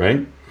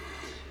 right?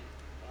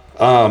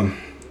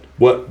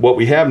 What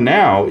we have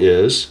now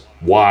is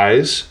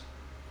wise,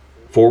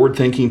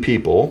 forward-thinking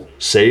people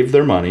save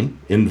their money,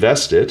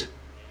 invest it,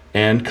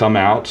 and come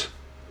out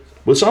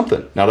with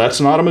something. Now,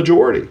 that's not a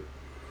majority.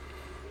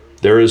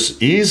 There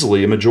is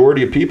easily a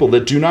majority of people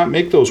that do not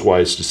make those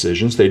wise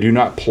decisions. They do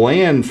not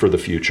plan for the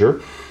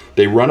future.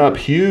 They run up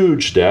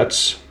huge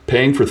debts,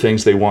 paying for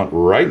things they want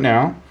right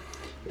now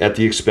at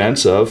the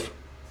expense of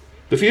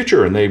the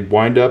future. And they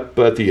wind up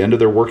at the end of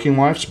their working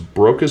lives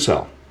broke as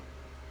hell.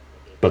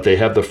 But they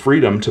have the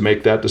freedom to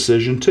make that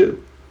decision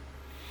too.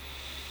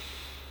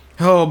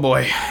 Oh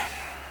boy.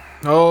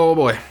 Oh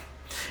boy.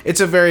 It's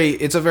a very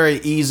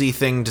easy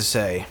thing to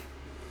say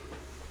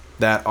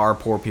that our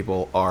poor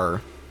people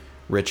are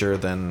richer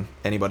than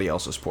anybody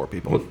else's poor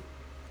people. Well,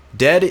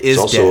 dead is dead. It's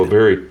also a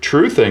very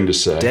true thing to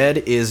say. Dead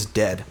is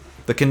dead.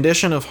 The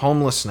condition of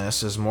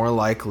homelessness is more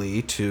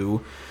likely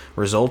to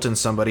result in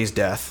somebody's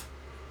death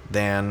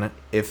than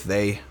if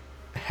they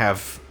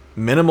have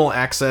minimal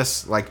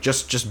access, like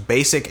just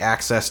basic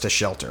access to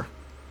shelter.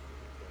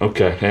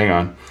 Okay, hang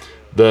on.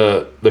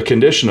 The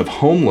condition of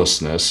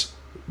homelessness,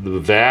 the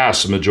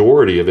vast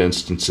majority of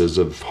instances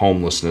of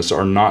homelessness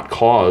are not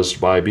caused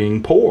by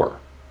being poor.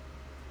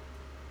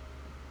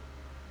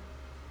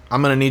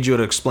 I'm going to need you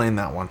to explain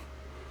that one.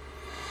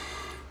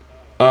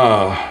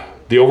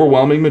 The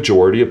overwhelming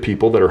majority of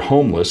people that are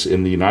homeless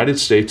in the United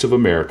States of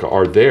America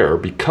are there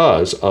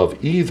because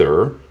of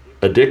either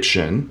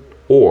addiction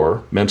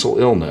or mental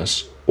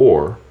illness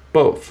or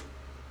both.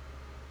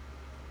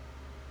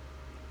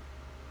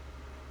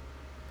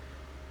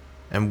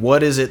 And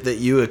what is it that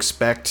you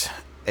expect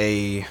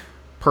a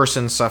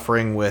person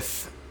suffering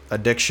with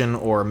addiction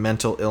or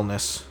mental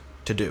illness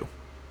to do?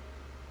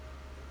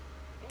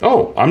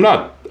 Oh, I'm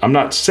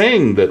not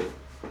saying that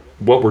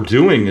what we're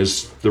doing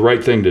is the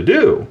right thing to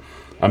do.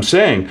 I'm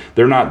saying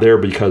they're not there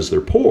because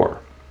they're poor.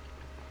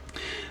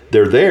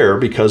 They're there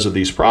because of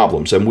these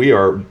problems, and we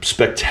are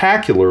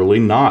spectacularly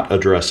not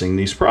addressing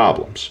these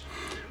problems.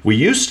 We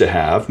used to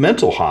have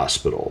mental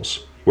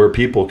hospitals where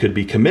people could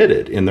be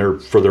committed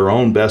for their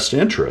own best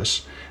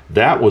interests.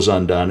 That was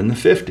undone in the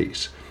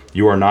 50s.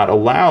 You are not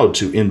allowed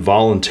to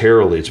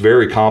involuntarily, it's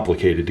very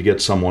complicated to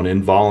get someone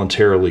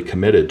involuntarily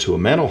committed to a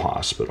mental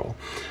hospital.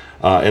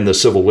 And the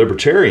civil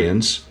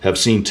libertarians have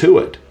seen to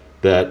it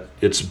that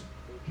it's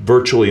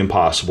virtually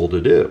impossible to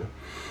do.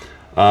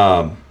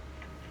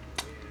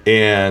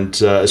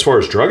 And as far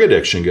as drug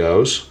addiction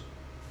goes,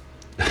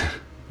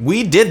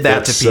 we did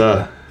that to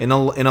people.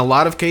 In a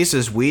lot of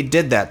cases, we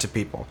did that to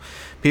people.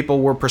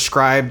 People were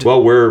prescribed.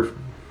 Well,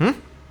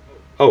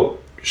 Oh,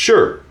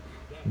 sure.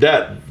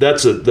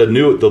 That's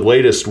the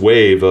latest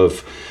wave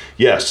of,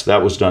 yes,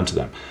 that was done to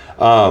them.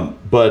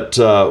 But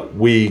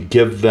we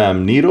give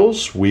them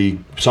needles.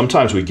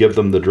 Sometimes we give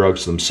them the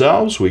drugs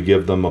themselves. We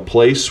give them a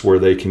place where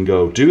they can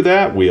go do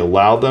that. We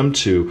allow them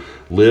to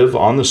live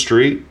on the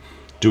street,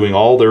 doing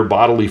all their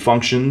bodily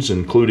functions,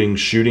 including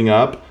shooting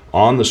up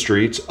on the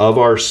streets of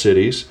our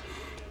cities.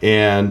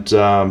 And,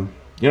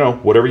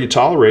 whatever you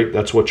tolerate,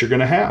 that's what you're going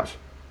to have.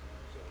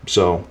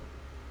 So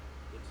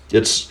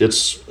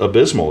it's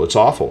abysmal. It's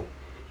awful.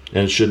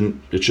 And it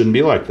shouldn't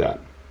be like that.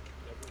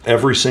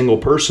 Every single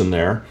person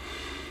there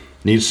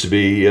needs to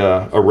be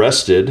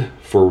arrested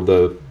for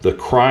the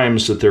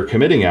crimes that they're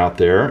committing out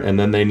there, and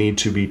then they need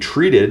to be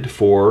treated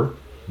for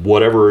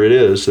whatever it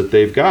is that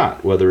they've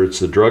got, whether it's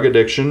the drug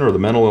addiction or the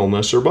mental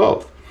illness or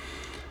both.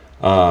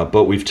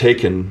 But we've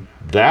taken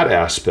that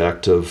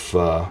aspect of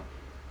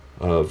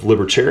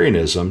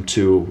libertarianism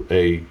to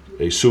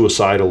a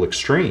suicidal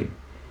extreme.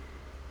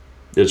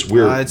 You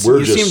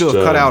seem to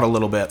have cut out a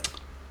little bit.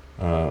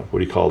 What do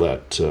you call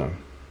that?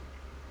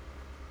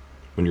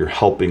 When you're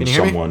helping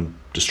someone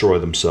destroy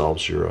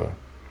themselves, you're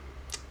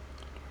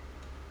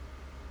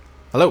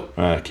Hello?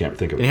 I can't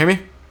think of it. Can you hear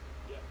me?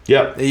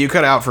 Yep. You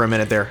cut out for a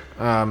minute there.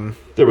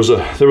 There was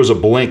a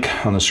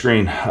blink on the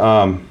screen.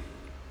 Damn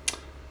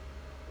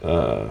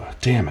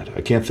it.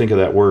 I can't think of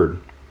that word.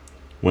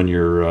 When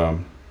you're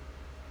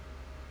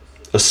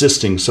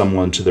assisting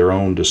someone to their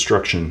own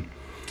destruction.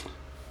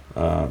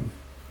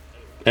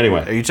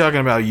 Anyway. Are you talking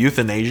about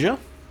euthanasia?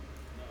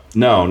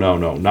 No,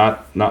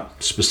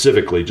 not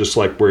specifically. Just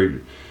like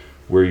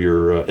where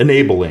you're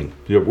enabling.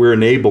 We're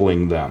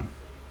enabling them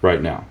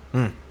right now.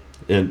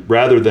 And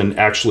rather than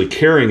actually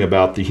caring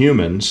about the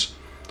humans,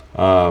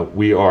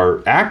 we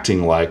are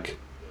acting like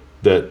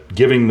that,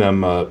 giving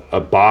them a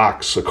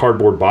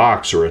cardboard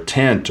box, or a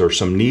tent, or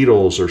some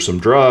needles, or some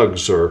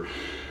drugs, or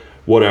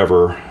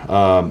whatever,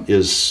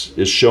 is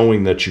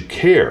showing that you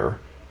care,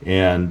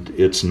 and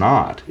it's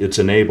not. It's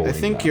enabling. I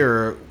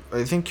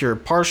think you're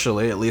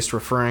partially, at least,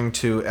 referring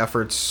to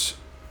efforts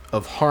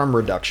of harm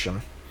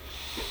reduction.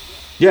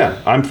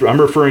 Yeah,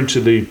 I'm referring to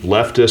the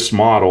leftist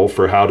model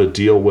for how to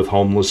deal with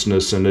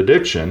homelessness and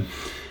addiction,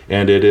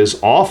 and it is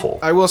awful.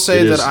 I will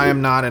say that I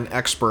am not an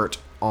expert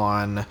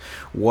on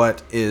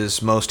what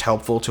is most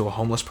helpful to a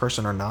homeless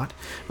person or not,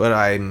 but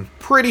I'm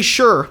pretty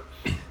sure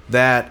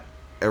that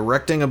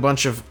erecting a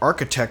bunch of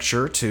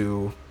architecture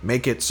to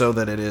make it so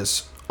that it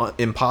is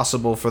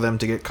impossible for them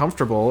to get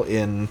comfortable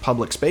in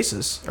public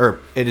spaces, or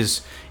it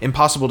is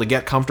impossible to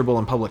get comfortable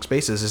in public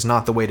spaces, is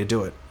not the way to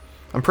do it.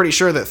 I'm pretty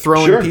sure that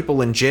throwing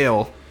people in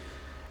jail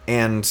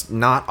and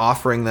not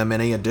offering them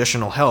any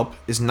additional help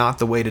is not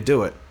the way to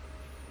do it.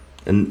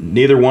 And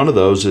neither one of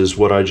those is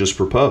what I just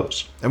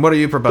proposed. And what are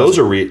you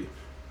proposing?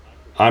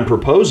 I'm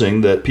proposing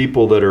that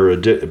people that are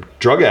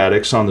drug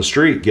addicts on the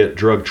street get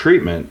drug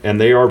treatment, and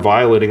they are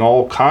violating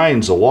all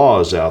kinds of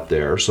laws out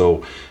there.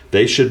 So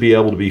they should be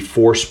able to be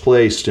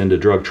force-placed into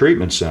drug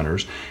treatment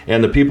centers.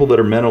 And the people that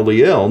are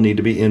mentally ill need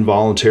to be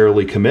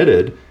involuntarily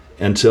committed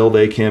until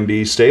they can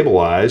be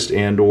stabilized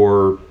and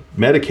or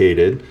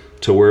medicated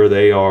to where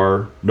they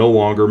are no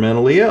longer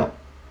mentally ill.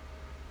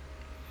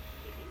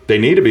 They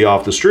need to be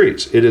off the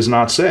streets. It is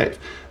not safe.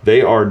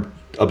 They are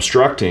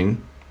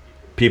obstructing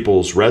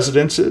people's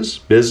residences,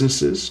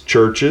 businesses,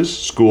 churches,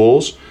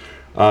 schools.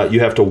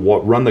 You have to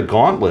run the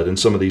gauntlet in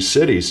some of these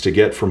cities to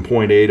get from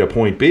point A to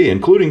point B,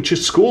 including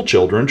just school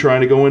children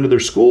trying to go into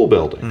their school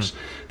buildings.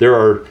 There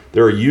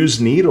are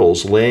used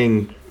needles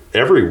laying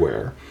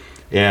everywhere.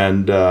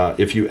 And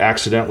if you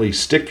accidentally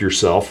stick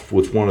yourself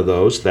with one of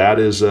those,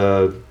 that's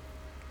a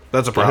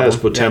problem. That has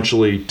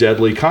potentially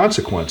deadly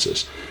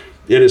consequences.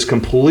 It is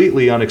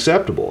completely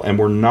unacceptable, and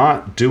we're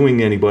not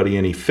doing anybody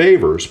any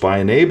favors by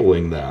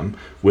enabling them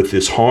with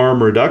this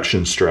harm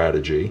reduction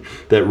strategy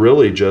that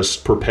really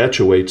just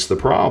perpetuates the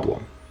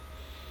problem.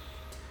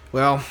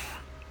 Well,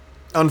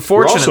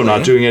 We're also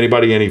not doing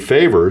anybody any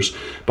favors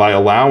by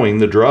allowing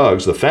the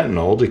drugs, the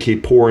fentanyl, to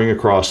keep pouring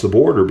across the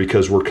border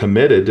because we're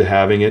committed to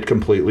having it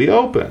completely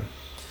open.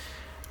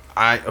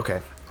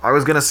 Okay. I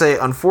was going to say,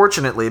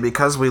 unfortunately,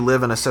 because we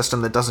live in a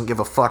system that doesn't give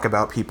a fuck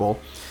about people,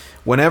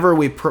 whenever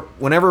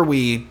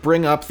we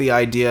bring up the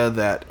idea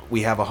that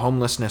we have a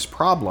homelessness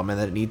problem and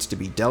that it needs to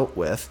be dealt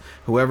with,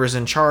 whoever's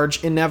in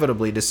charge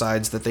inevitably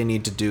decides that they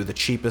need to do the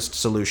cheapest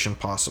solution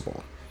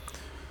possible.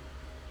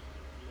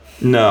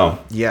 No.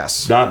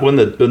 Yes. Not when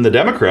the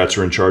Democrats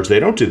are in charge. They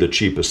don't do the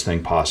cheapest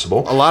thing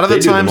possible. A lot of the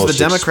times, the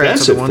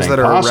Democrats are the ones that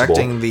are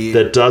erecting the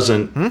that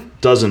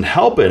doesn't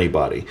help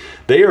anybody.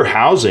 They are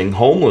housing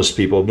homeless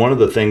people. One of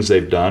the things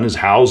they've done is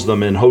house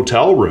them in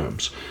hotel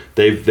rooms.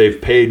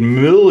 They've paid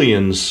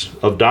millions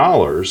of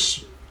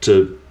dollars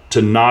to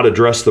not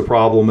address the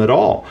problem at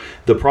all.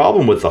 The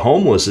problem with the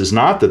homeless is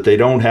not that they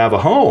don't have a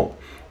home.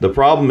 The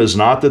problem is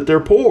not that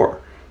they're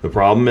poor. The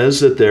problem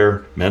is that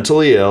they're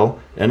mentally ill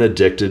and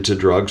addicted to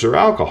drugs or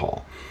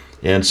alcohol.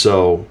 And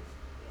so,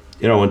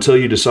 until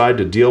you decide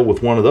to deal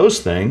with one of those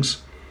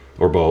things,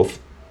 or both,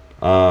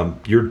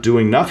 you're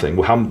doing nothing,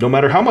 no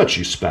matter how much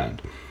you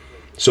spend.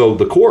 So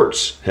the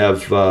courts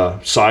have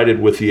sided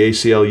with the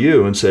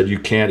ACLU and said you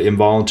can't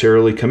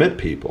involuntarily commit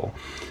people.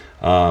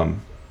 We're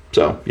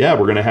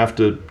going to have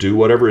to do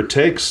whatever it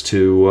takes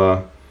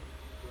to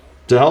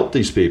help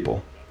these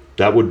people.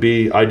 That would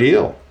be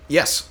ideal.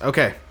 Yes.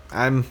 Okay.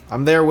 I'm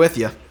there with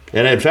you.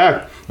 And in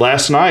fact,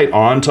 last night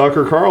on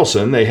Tucker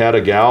Carlson, they had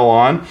a gal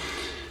on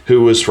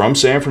who was from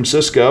San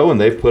Francisco,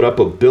 and they've put up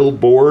a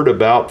billboard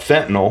about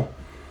fentanyl.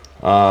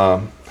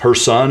 Her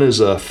son is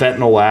a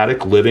fentanyl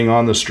addict living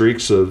on the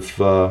streets of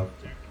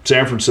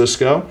San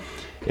Francisco,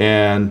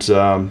 and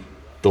the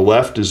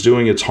left is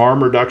doing its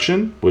harm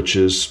reduction, which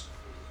is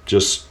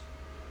just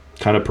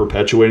kind of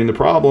perpetuating the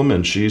problem,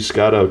 and she's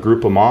got a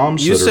group of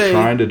moms that are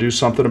trying to do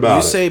something about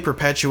it. You say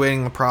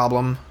perpetuating the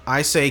problem.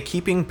 I say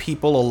keeping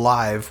people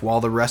alive while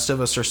the rest of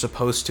us are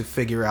supposed to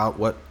figure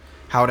out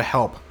how to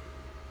help.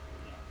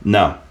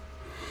 No.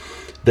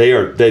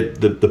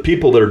 The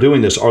people that are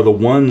doing this are the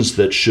ones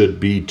that should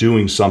be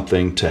doing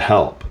something to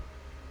help.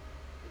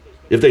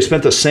 If they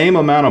spent the same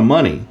amount of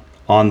money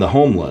on the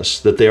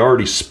homeless that they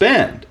already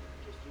spend,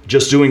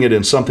 just doing it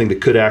in something that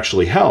could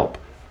actually help,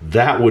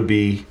 that would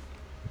be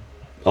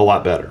a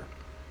lot better.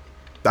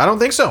 I don't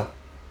think so.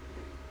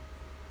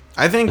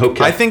 I think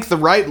the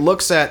right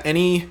looks at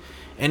any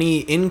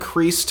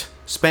increased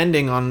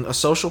spending on a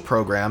social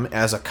program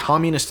as a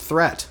communist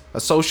threat, a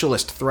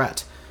socialist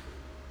threat.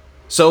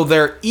 So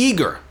they're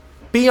eager,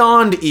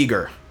 beyond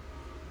eager,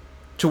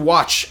 to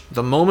watch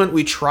the moment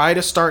we try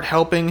to start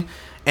helping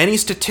any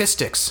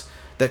statistics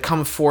that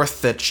come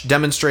forth that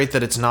demonstrate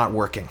that it's not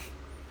working.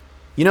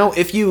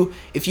 If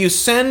you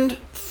send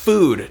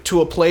food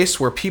to a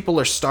place where people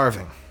are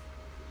starving,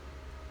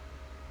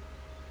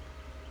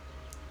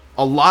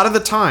 a lot of the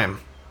time,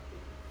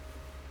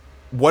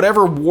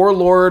 whatever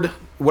warlord,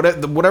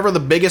 whatever the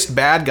biggest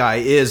bad guy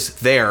is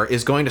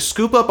going to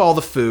scoop up all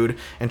the food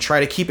and try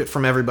to keep it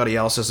from everybody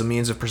else as a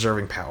means of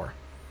preserving power.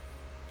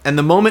 And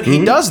the moment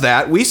he does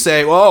that, we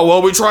say, "Oh,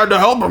 well, we tried to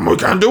help him. We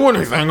can't do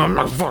anything. I'm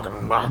not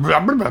fucking." Blah, blah,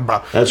 blah,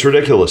 blah. That's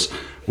ridiculous.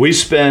 We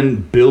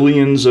spend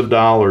billions of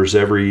dollars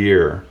every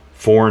year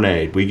foreign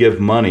aid. We give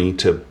money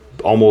to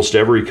almost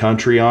every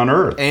country on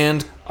earth.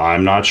 And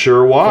I'm not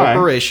sure why.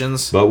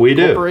 But we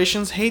do.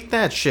 Corporations hate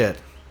that shit.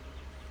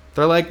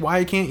 They're like,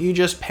 why can't you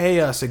just pay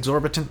us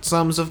exorbitant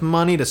sums of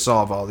money to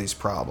solve all these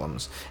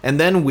problems? And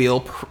then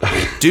we'll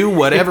do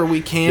whatever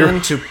we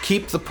can to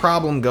keep the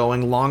problem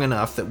going long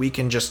enough that we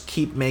can just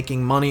keep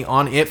making money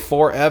on it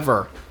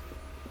forever.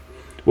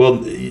 Well,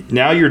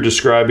 now you're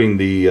describing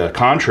the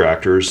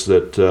contractors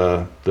that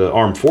the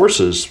armed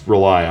forces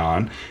rely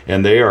on,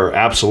 and they are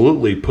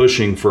absolutely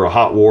pushing for a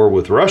hot war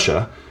with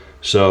Russia.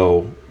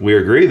 So we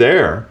agree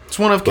there. It's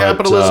one of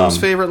capitalism's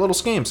favorite little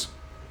schemes.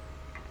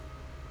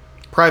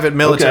 Private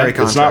military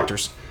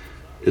contractors.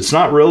 It's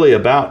not really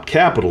about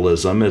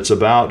capitalism. It's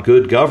about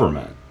good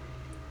government.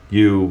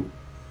 You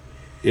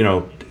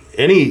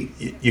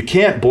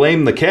can't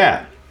blame the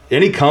cat.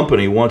 Any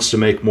company wants to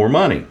make more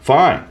money.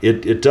 Fine,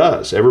 it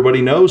does.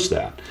 Everybody knows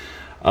that.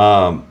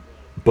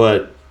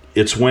 But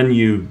it's when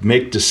you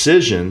make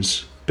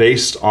decisions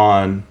based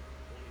on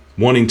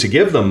wanting to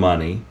give them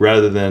money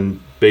rather than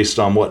based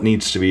on what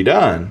needs to be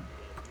done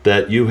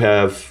that you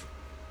have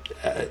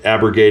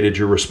abrogated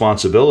your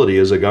responsibility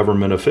as a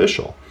government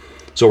official.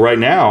 So right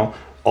now,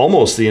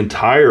 almost the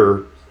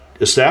entire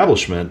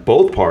establishment,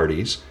 both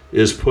parties,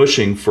 is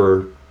pushing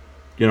for,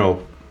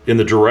 in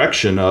the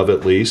direction of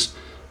at least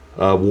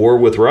war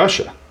with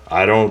Russia.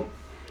 I don't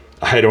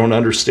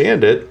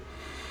understand it,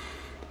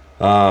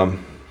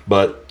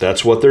 but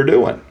that's what they're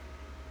doing.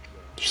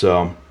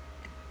 So,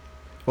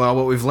 well,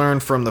 what we've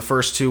learned from the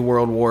first two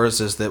world wars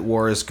is that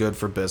war is good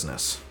for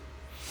business.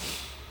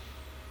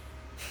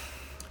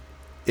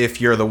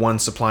 If you're the one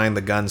supplying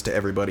the guns to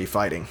everybody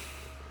fighting.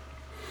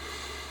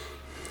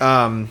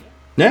 Now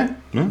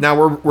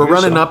we're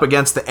running up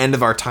against the end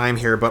of our time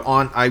here, but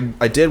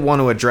I did want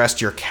to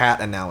address your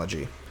cat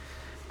analogy.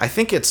 I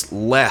think it's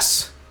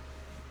less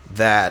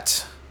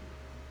that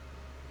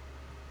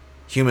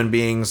human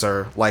beings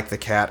are like the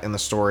cat in the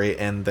story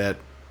and that,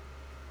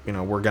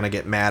 we're going to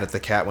get mad at the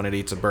cat when it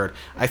eats a bird.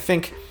 I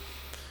think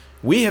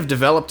we have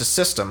developed a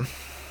system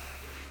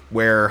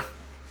where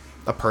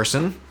a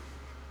person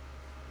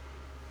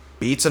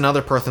beats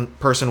another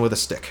person with a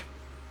stick.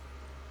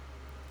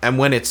 And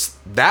when it's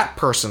that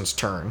person's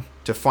turn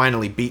to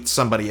finally beat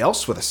somebody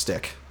else with a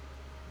stick,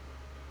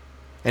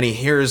 and he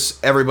hears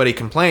everybody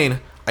complain,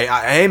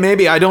 I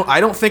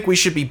don't think we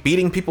should be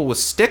beating people with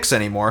sticks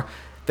anymore.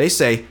 They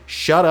say,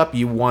 shut up,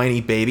 you whiny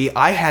baby.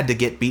 I had to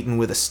get beaten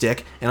with a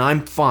stick, and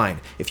I'm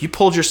fine. If you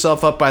pulled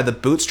yourself up by the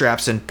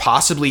bootstraps and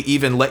possibly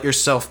even let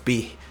yourself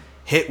be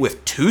hit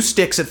with 2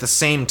 sticks at the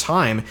same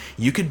time,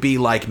 you could be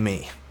like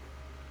me.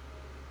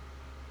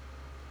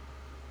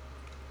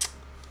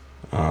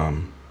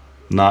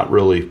 Not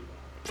really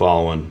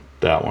following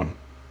that one.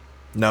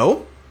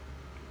 No?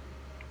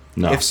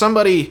 No. If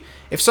somebody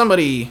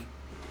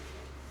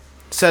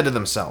said to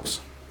themselves,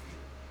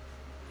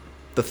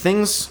 the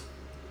things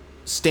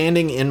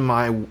standing in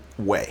my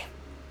way,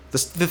 the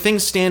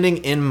things standing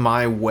in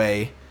my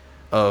way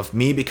of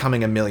me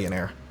becoming a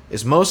millionaire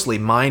is mostly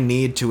my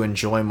need to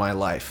enjoy my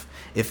life.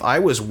 If I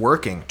was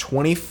working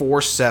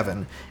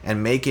 24/7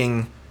 and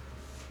making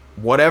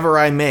whatever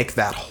I make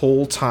that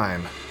whole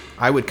time,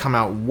 I would come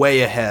out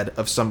way ahead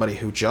of somebody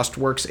who just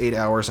works 8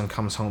 hours and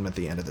comes home at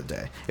the end of the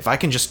day. If I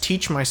can just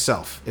teach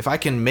myself, if I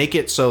can make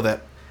it so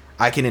that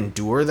I can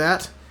endure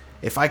that,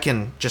 if I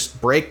can just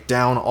break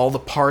down all the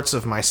parts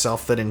of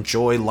myself that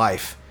enjoy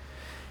life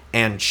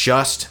and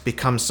just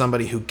become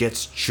somebody who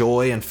gets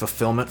joy and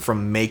fulfillment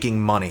from making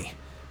money,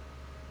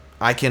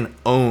 I can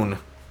own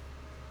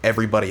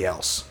everybody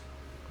else.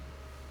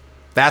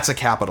 That's a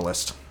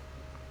capitalist.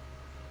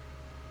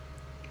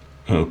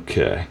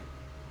 Okay.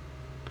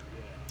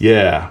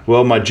 Yeah.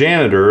 Well, my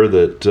janitor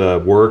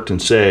that worked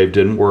and saved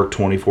didn't work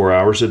 24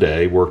 hours a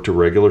day, worked a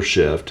regular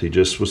shift. He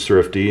just was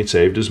thrifty and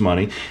saved his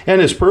money. And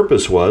his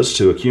purpose was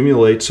to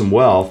accumulate some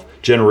wealth,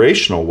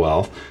 generational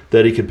wealth,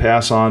 that he could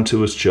pass on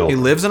to his children.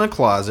 He lives in a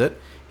closet.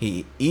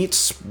 He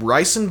eats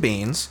rice and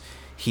beans.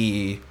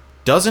 He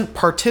doesn't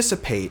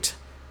participate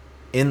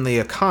in the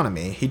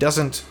economy. He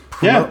doesn't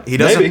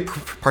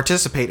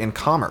participate in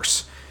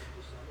commerce.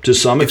 To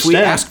some extent. If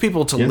we ask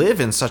people to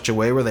live in such a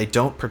way where they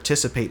don't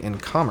participate in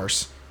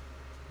commerce,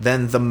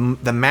 then the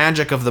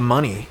magic of the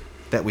money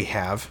that we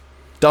have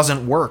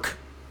doesn't work.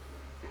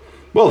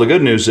 Well, the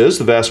good news is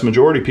the vast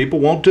majority of people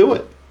won't do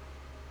it.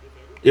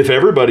 If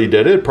everybody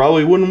did it, it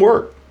probably wouldn't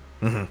work.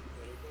 Mm-hmm.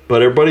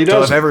 But everybody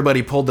does. So if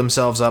everybody pulled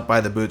themselves up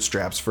by the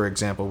bootstraps, for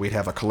example, we'd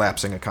have a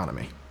collapsing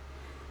economy.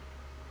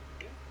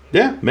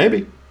 Yeah,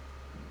 maybe.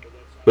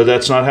 But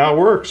that's not how it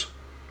works.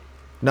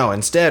 No,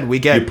 instead we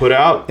get... You put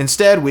out...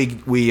 Instead,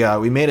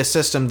 we made a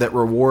system that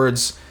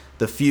rewards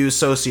the few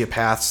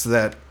sociopaths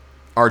that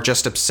are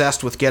just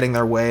obsessed with getting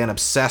their way and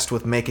obsessed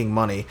with making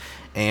money,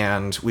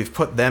 and we've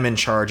put them in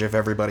charge of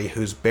everybody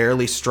who's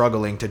barely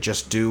struggling to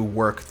just do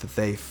work that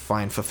they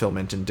find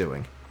fulfillment in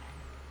doing.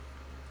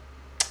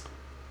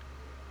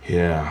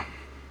 Yeah.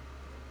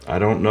 I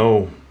don't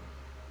know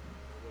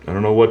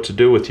what to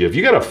do with you. Have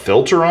you got a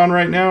filter on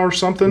right now or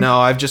something? No,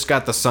 I've just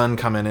got the sun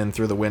coming in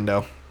through the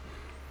window.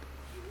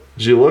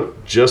 You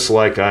look just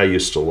like I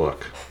used to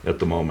look at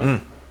the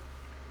moment.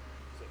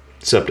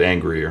 Except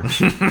angrier.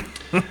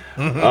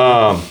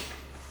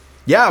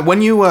 Yeah,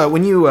 when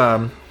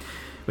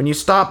you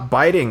stop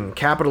biting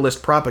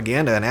capitalist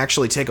propaganda and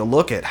actually take a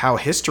look at how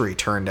history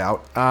turned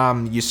out,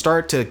 you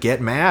start to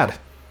get mad.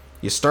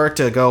 You start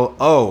to go,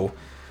 oh,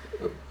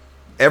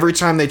 every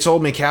time they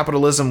told me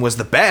capitalism was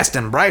the best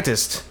and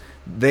brightest,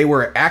 they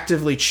were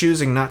actively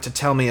choosing not to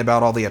tell me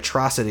about all the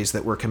atrocities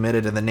that were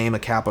committed in the name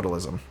of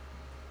capitalism.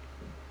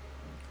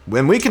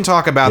 When we can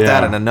talk about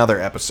that in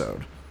another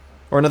episode.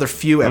 Or another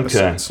few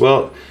episodes. Okay.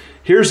 Well,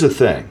 here's the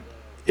thing.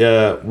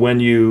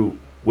 When you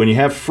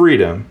have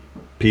freedom,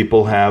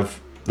 people have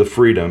the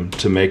freedom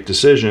to make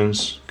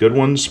decisions, good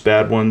ones,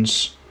 bad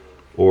ones,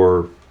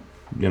 or,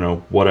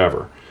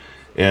 whatever.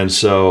 And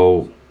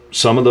so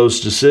some of those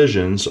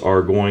decisions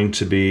are going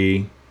to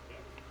be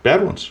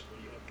bad ones.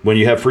 When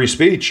you have free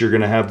speech, you're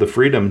going to have the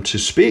freedom to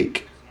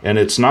speak. And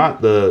it's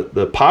not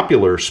the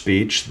popular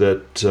speech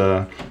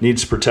that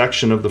needs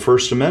protection of the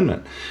First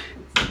Amendment.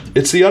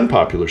 It's the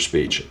unpopular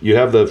speech. You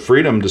have the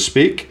freedom to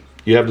speak.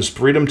 You have this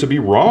freedom to be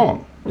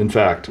wrong, in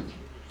fact,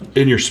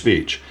 in your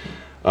speech.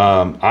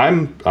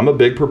 I'm a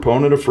big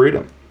proponent of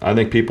freedom. I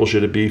think people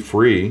should be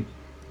free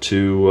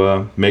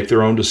to make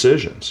their own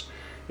decisions.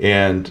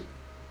 And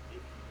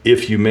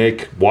if you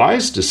make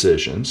wise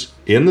decisions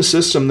in the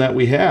system that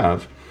we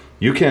have,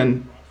 you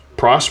can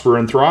prosper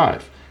and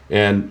thrive.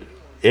 And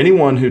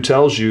anyone who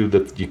tells you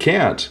that you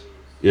can't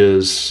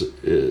is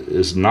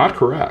not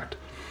correct.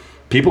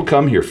 People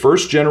come here,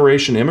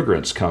 first-generation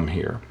immigrants come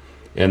here,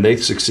 and they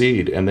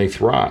succeed and they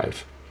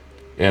thrive,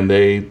 and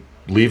they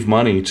leave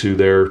money to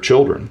their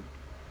children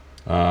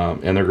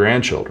and their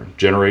grandchildren,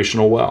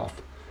 generational wealth,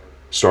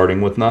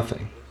 starting with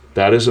nothing.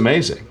 That is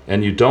amazing.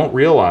 And you don't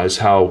realize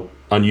how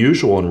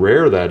unusual and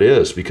rare that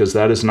is, because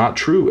that is not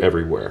true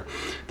everywhere.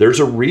 There's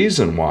a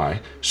reason why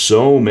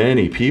so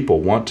many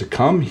people want to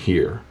come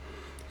here,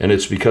 and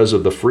it's because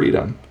of the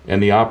freedom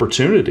and the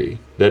opportunity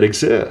that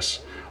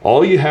exists.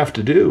 All you have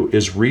to do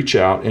is reach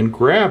out and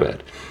grab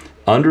it.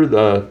 Under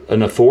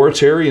an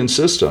authoritarian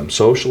system,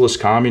 socialist,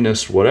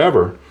 communist,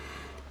 whatever,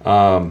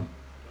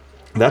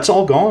 that's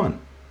all gone.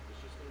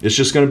 It's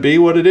just going to be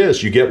what it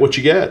is. You get what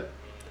you get.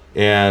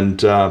 And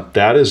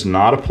that is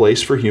not a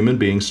place for human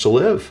beings to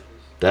live.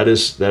 That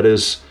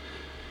is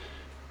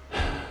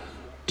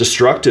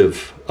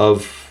destructive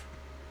of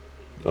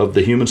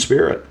the human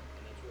spirit.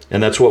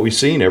 And that's what we've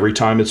seen every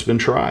time it's been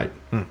tried.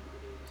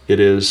 It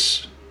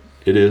is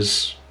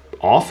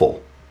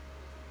awful.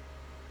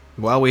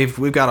 Well,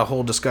 we've got a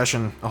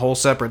whole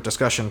separate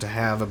discussion to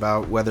have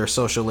about whether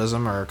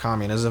socialism or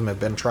communism have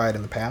been tried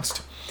in the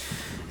past,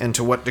 and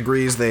to what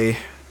degrees they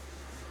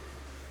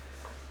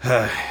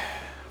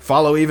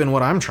follow even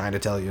what I'm trying to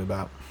tell you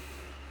about.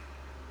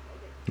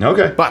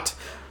 Okay. But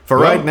for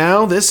right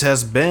now, this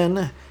has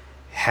been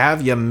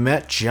Have You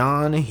Met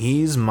John?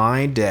 He's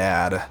My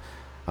Dad.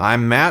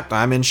 I'm Matt.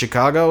 I'm in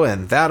Chicago,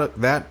 and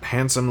that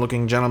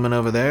handsome-looking gentleman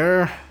over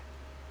there,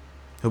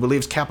 who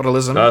believes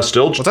capitalism. What's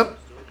up?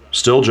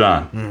 Still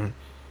John. Mm-hmm.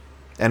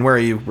 And where are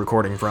you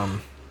recording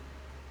from?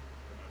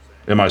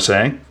 Am I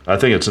saying? I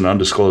think it's an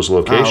undisclosed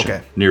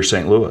location near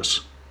St. Louis.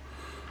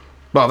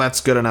 Well,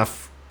 that's good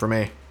enough for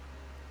me.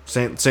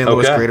 St.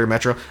 Louis Greater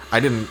Metro.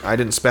 I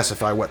didn't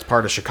specify what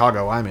part of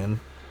Chicago I'm in.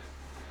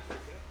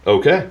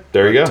 Okay,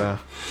 there you go.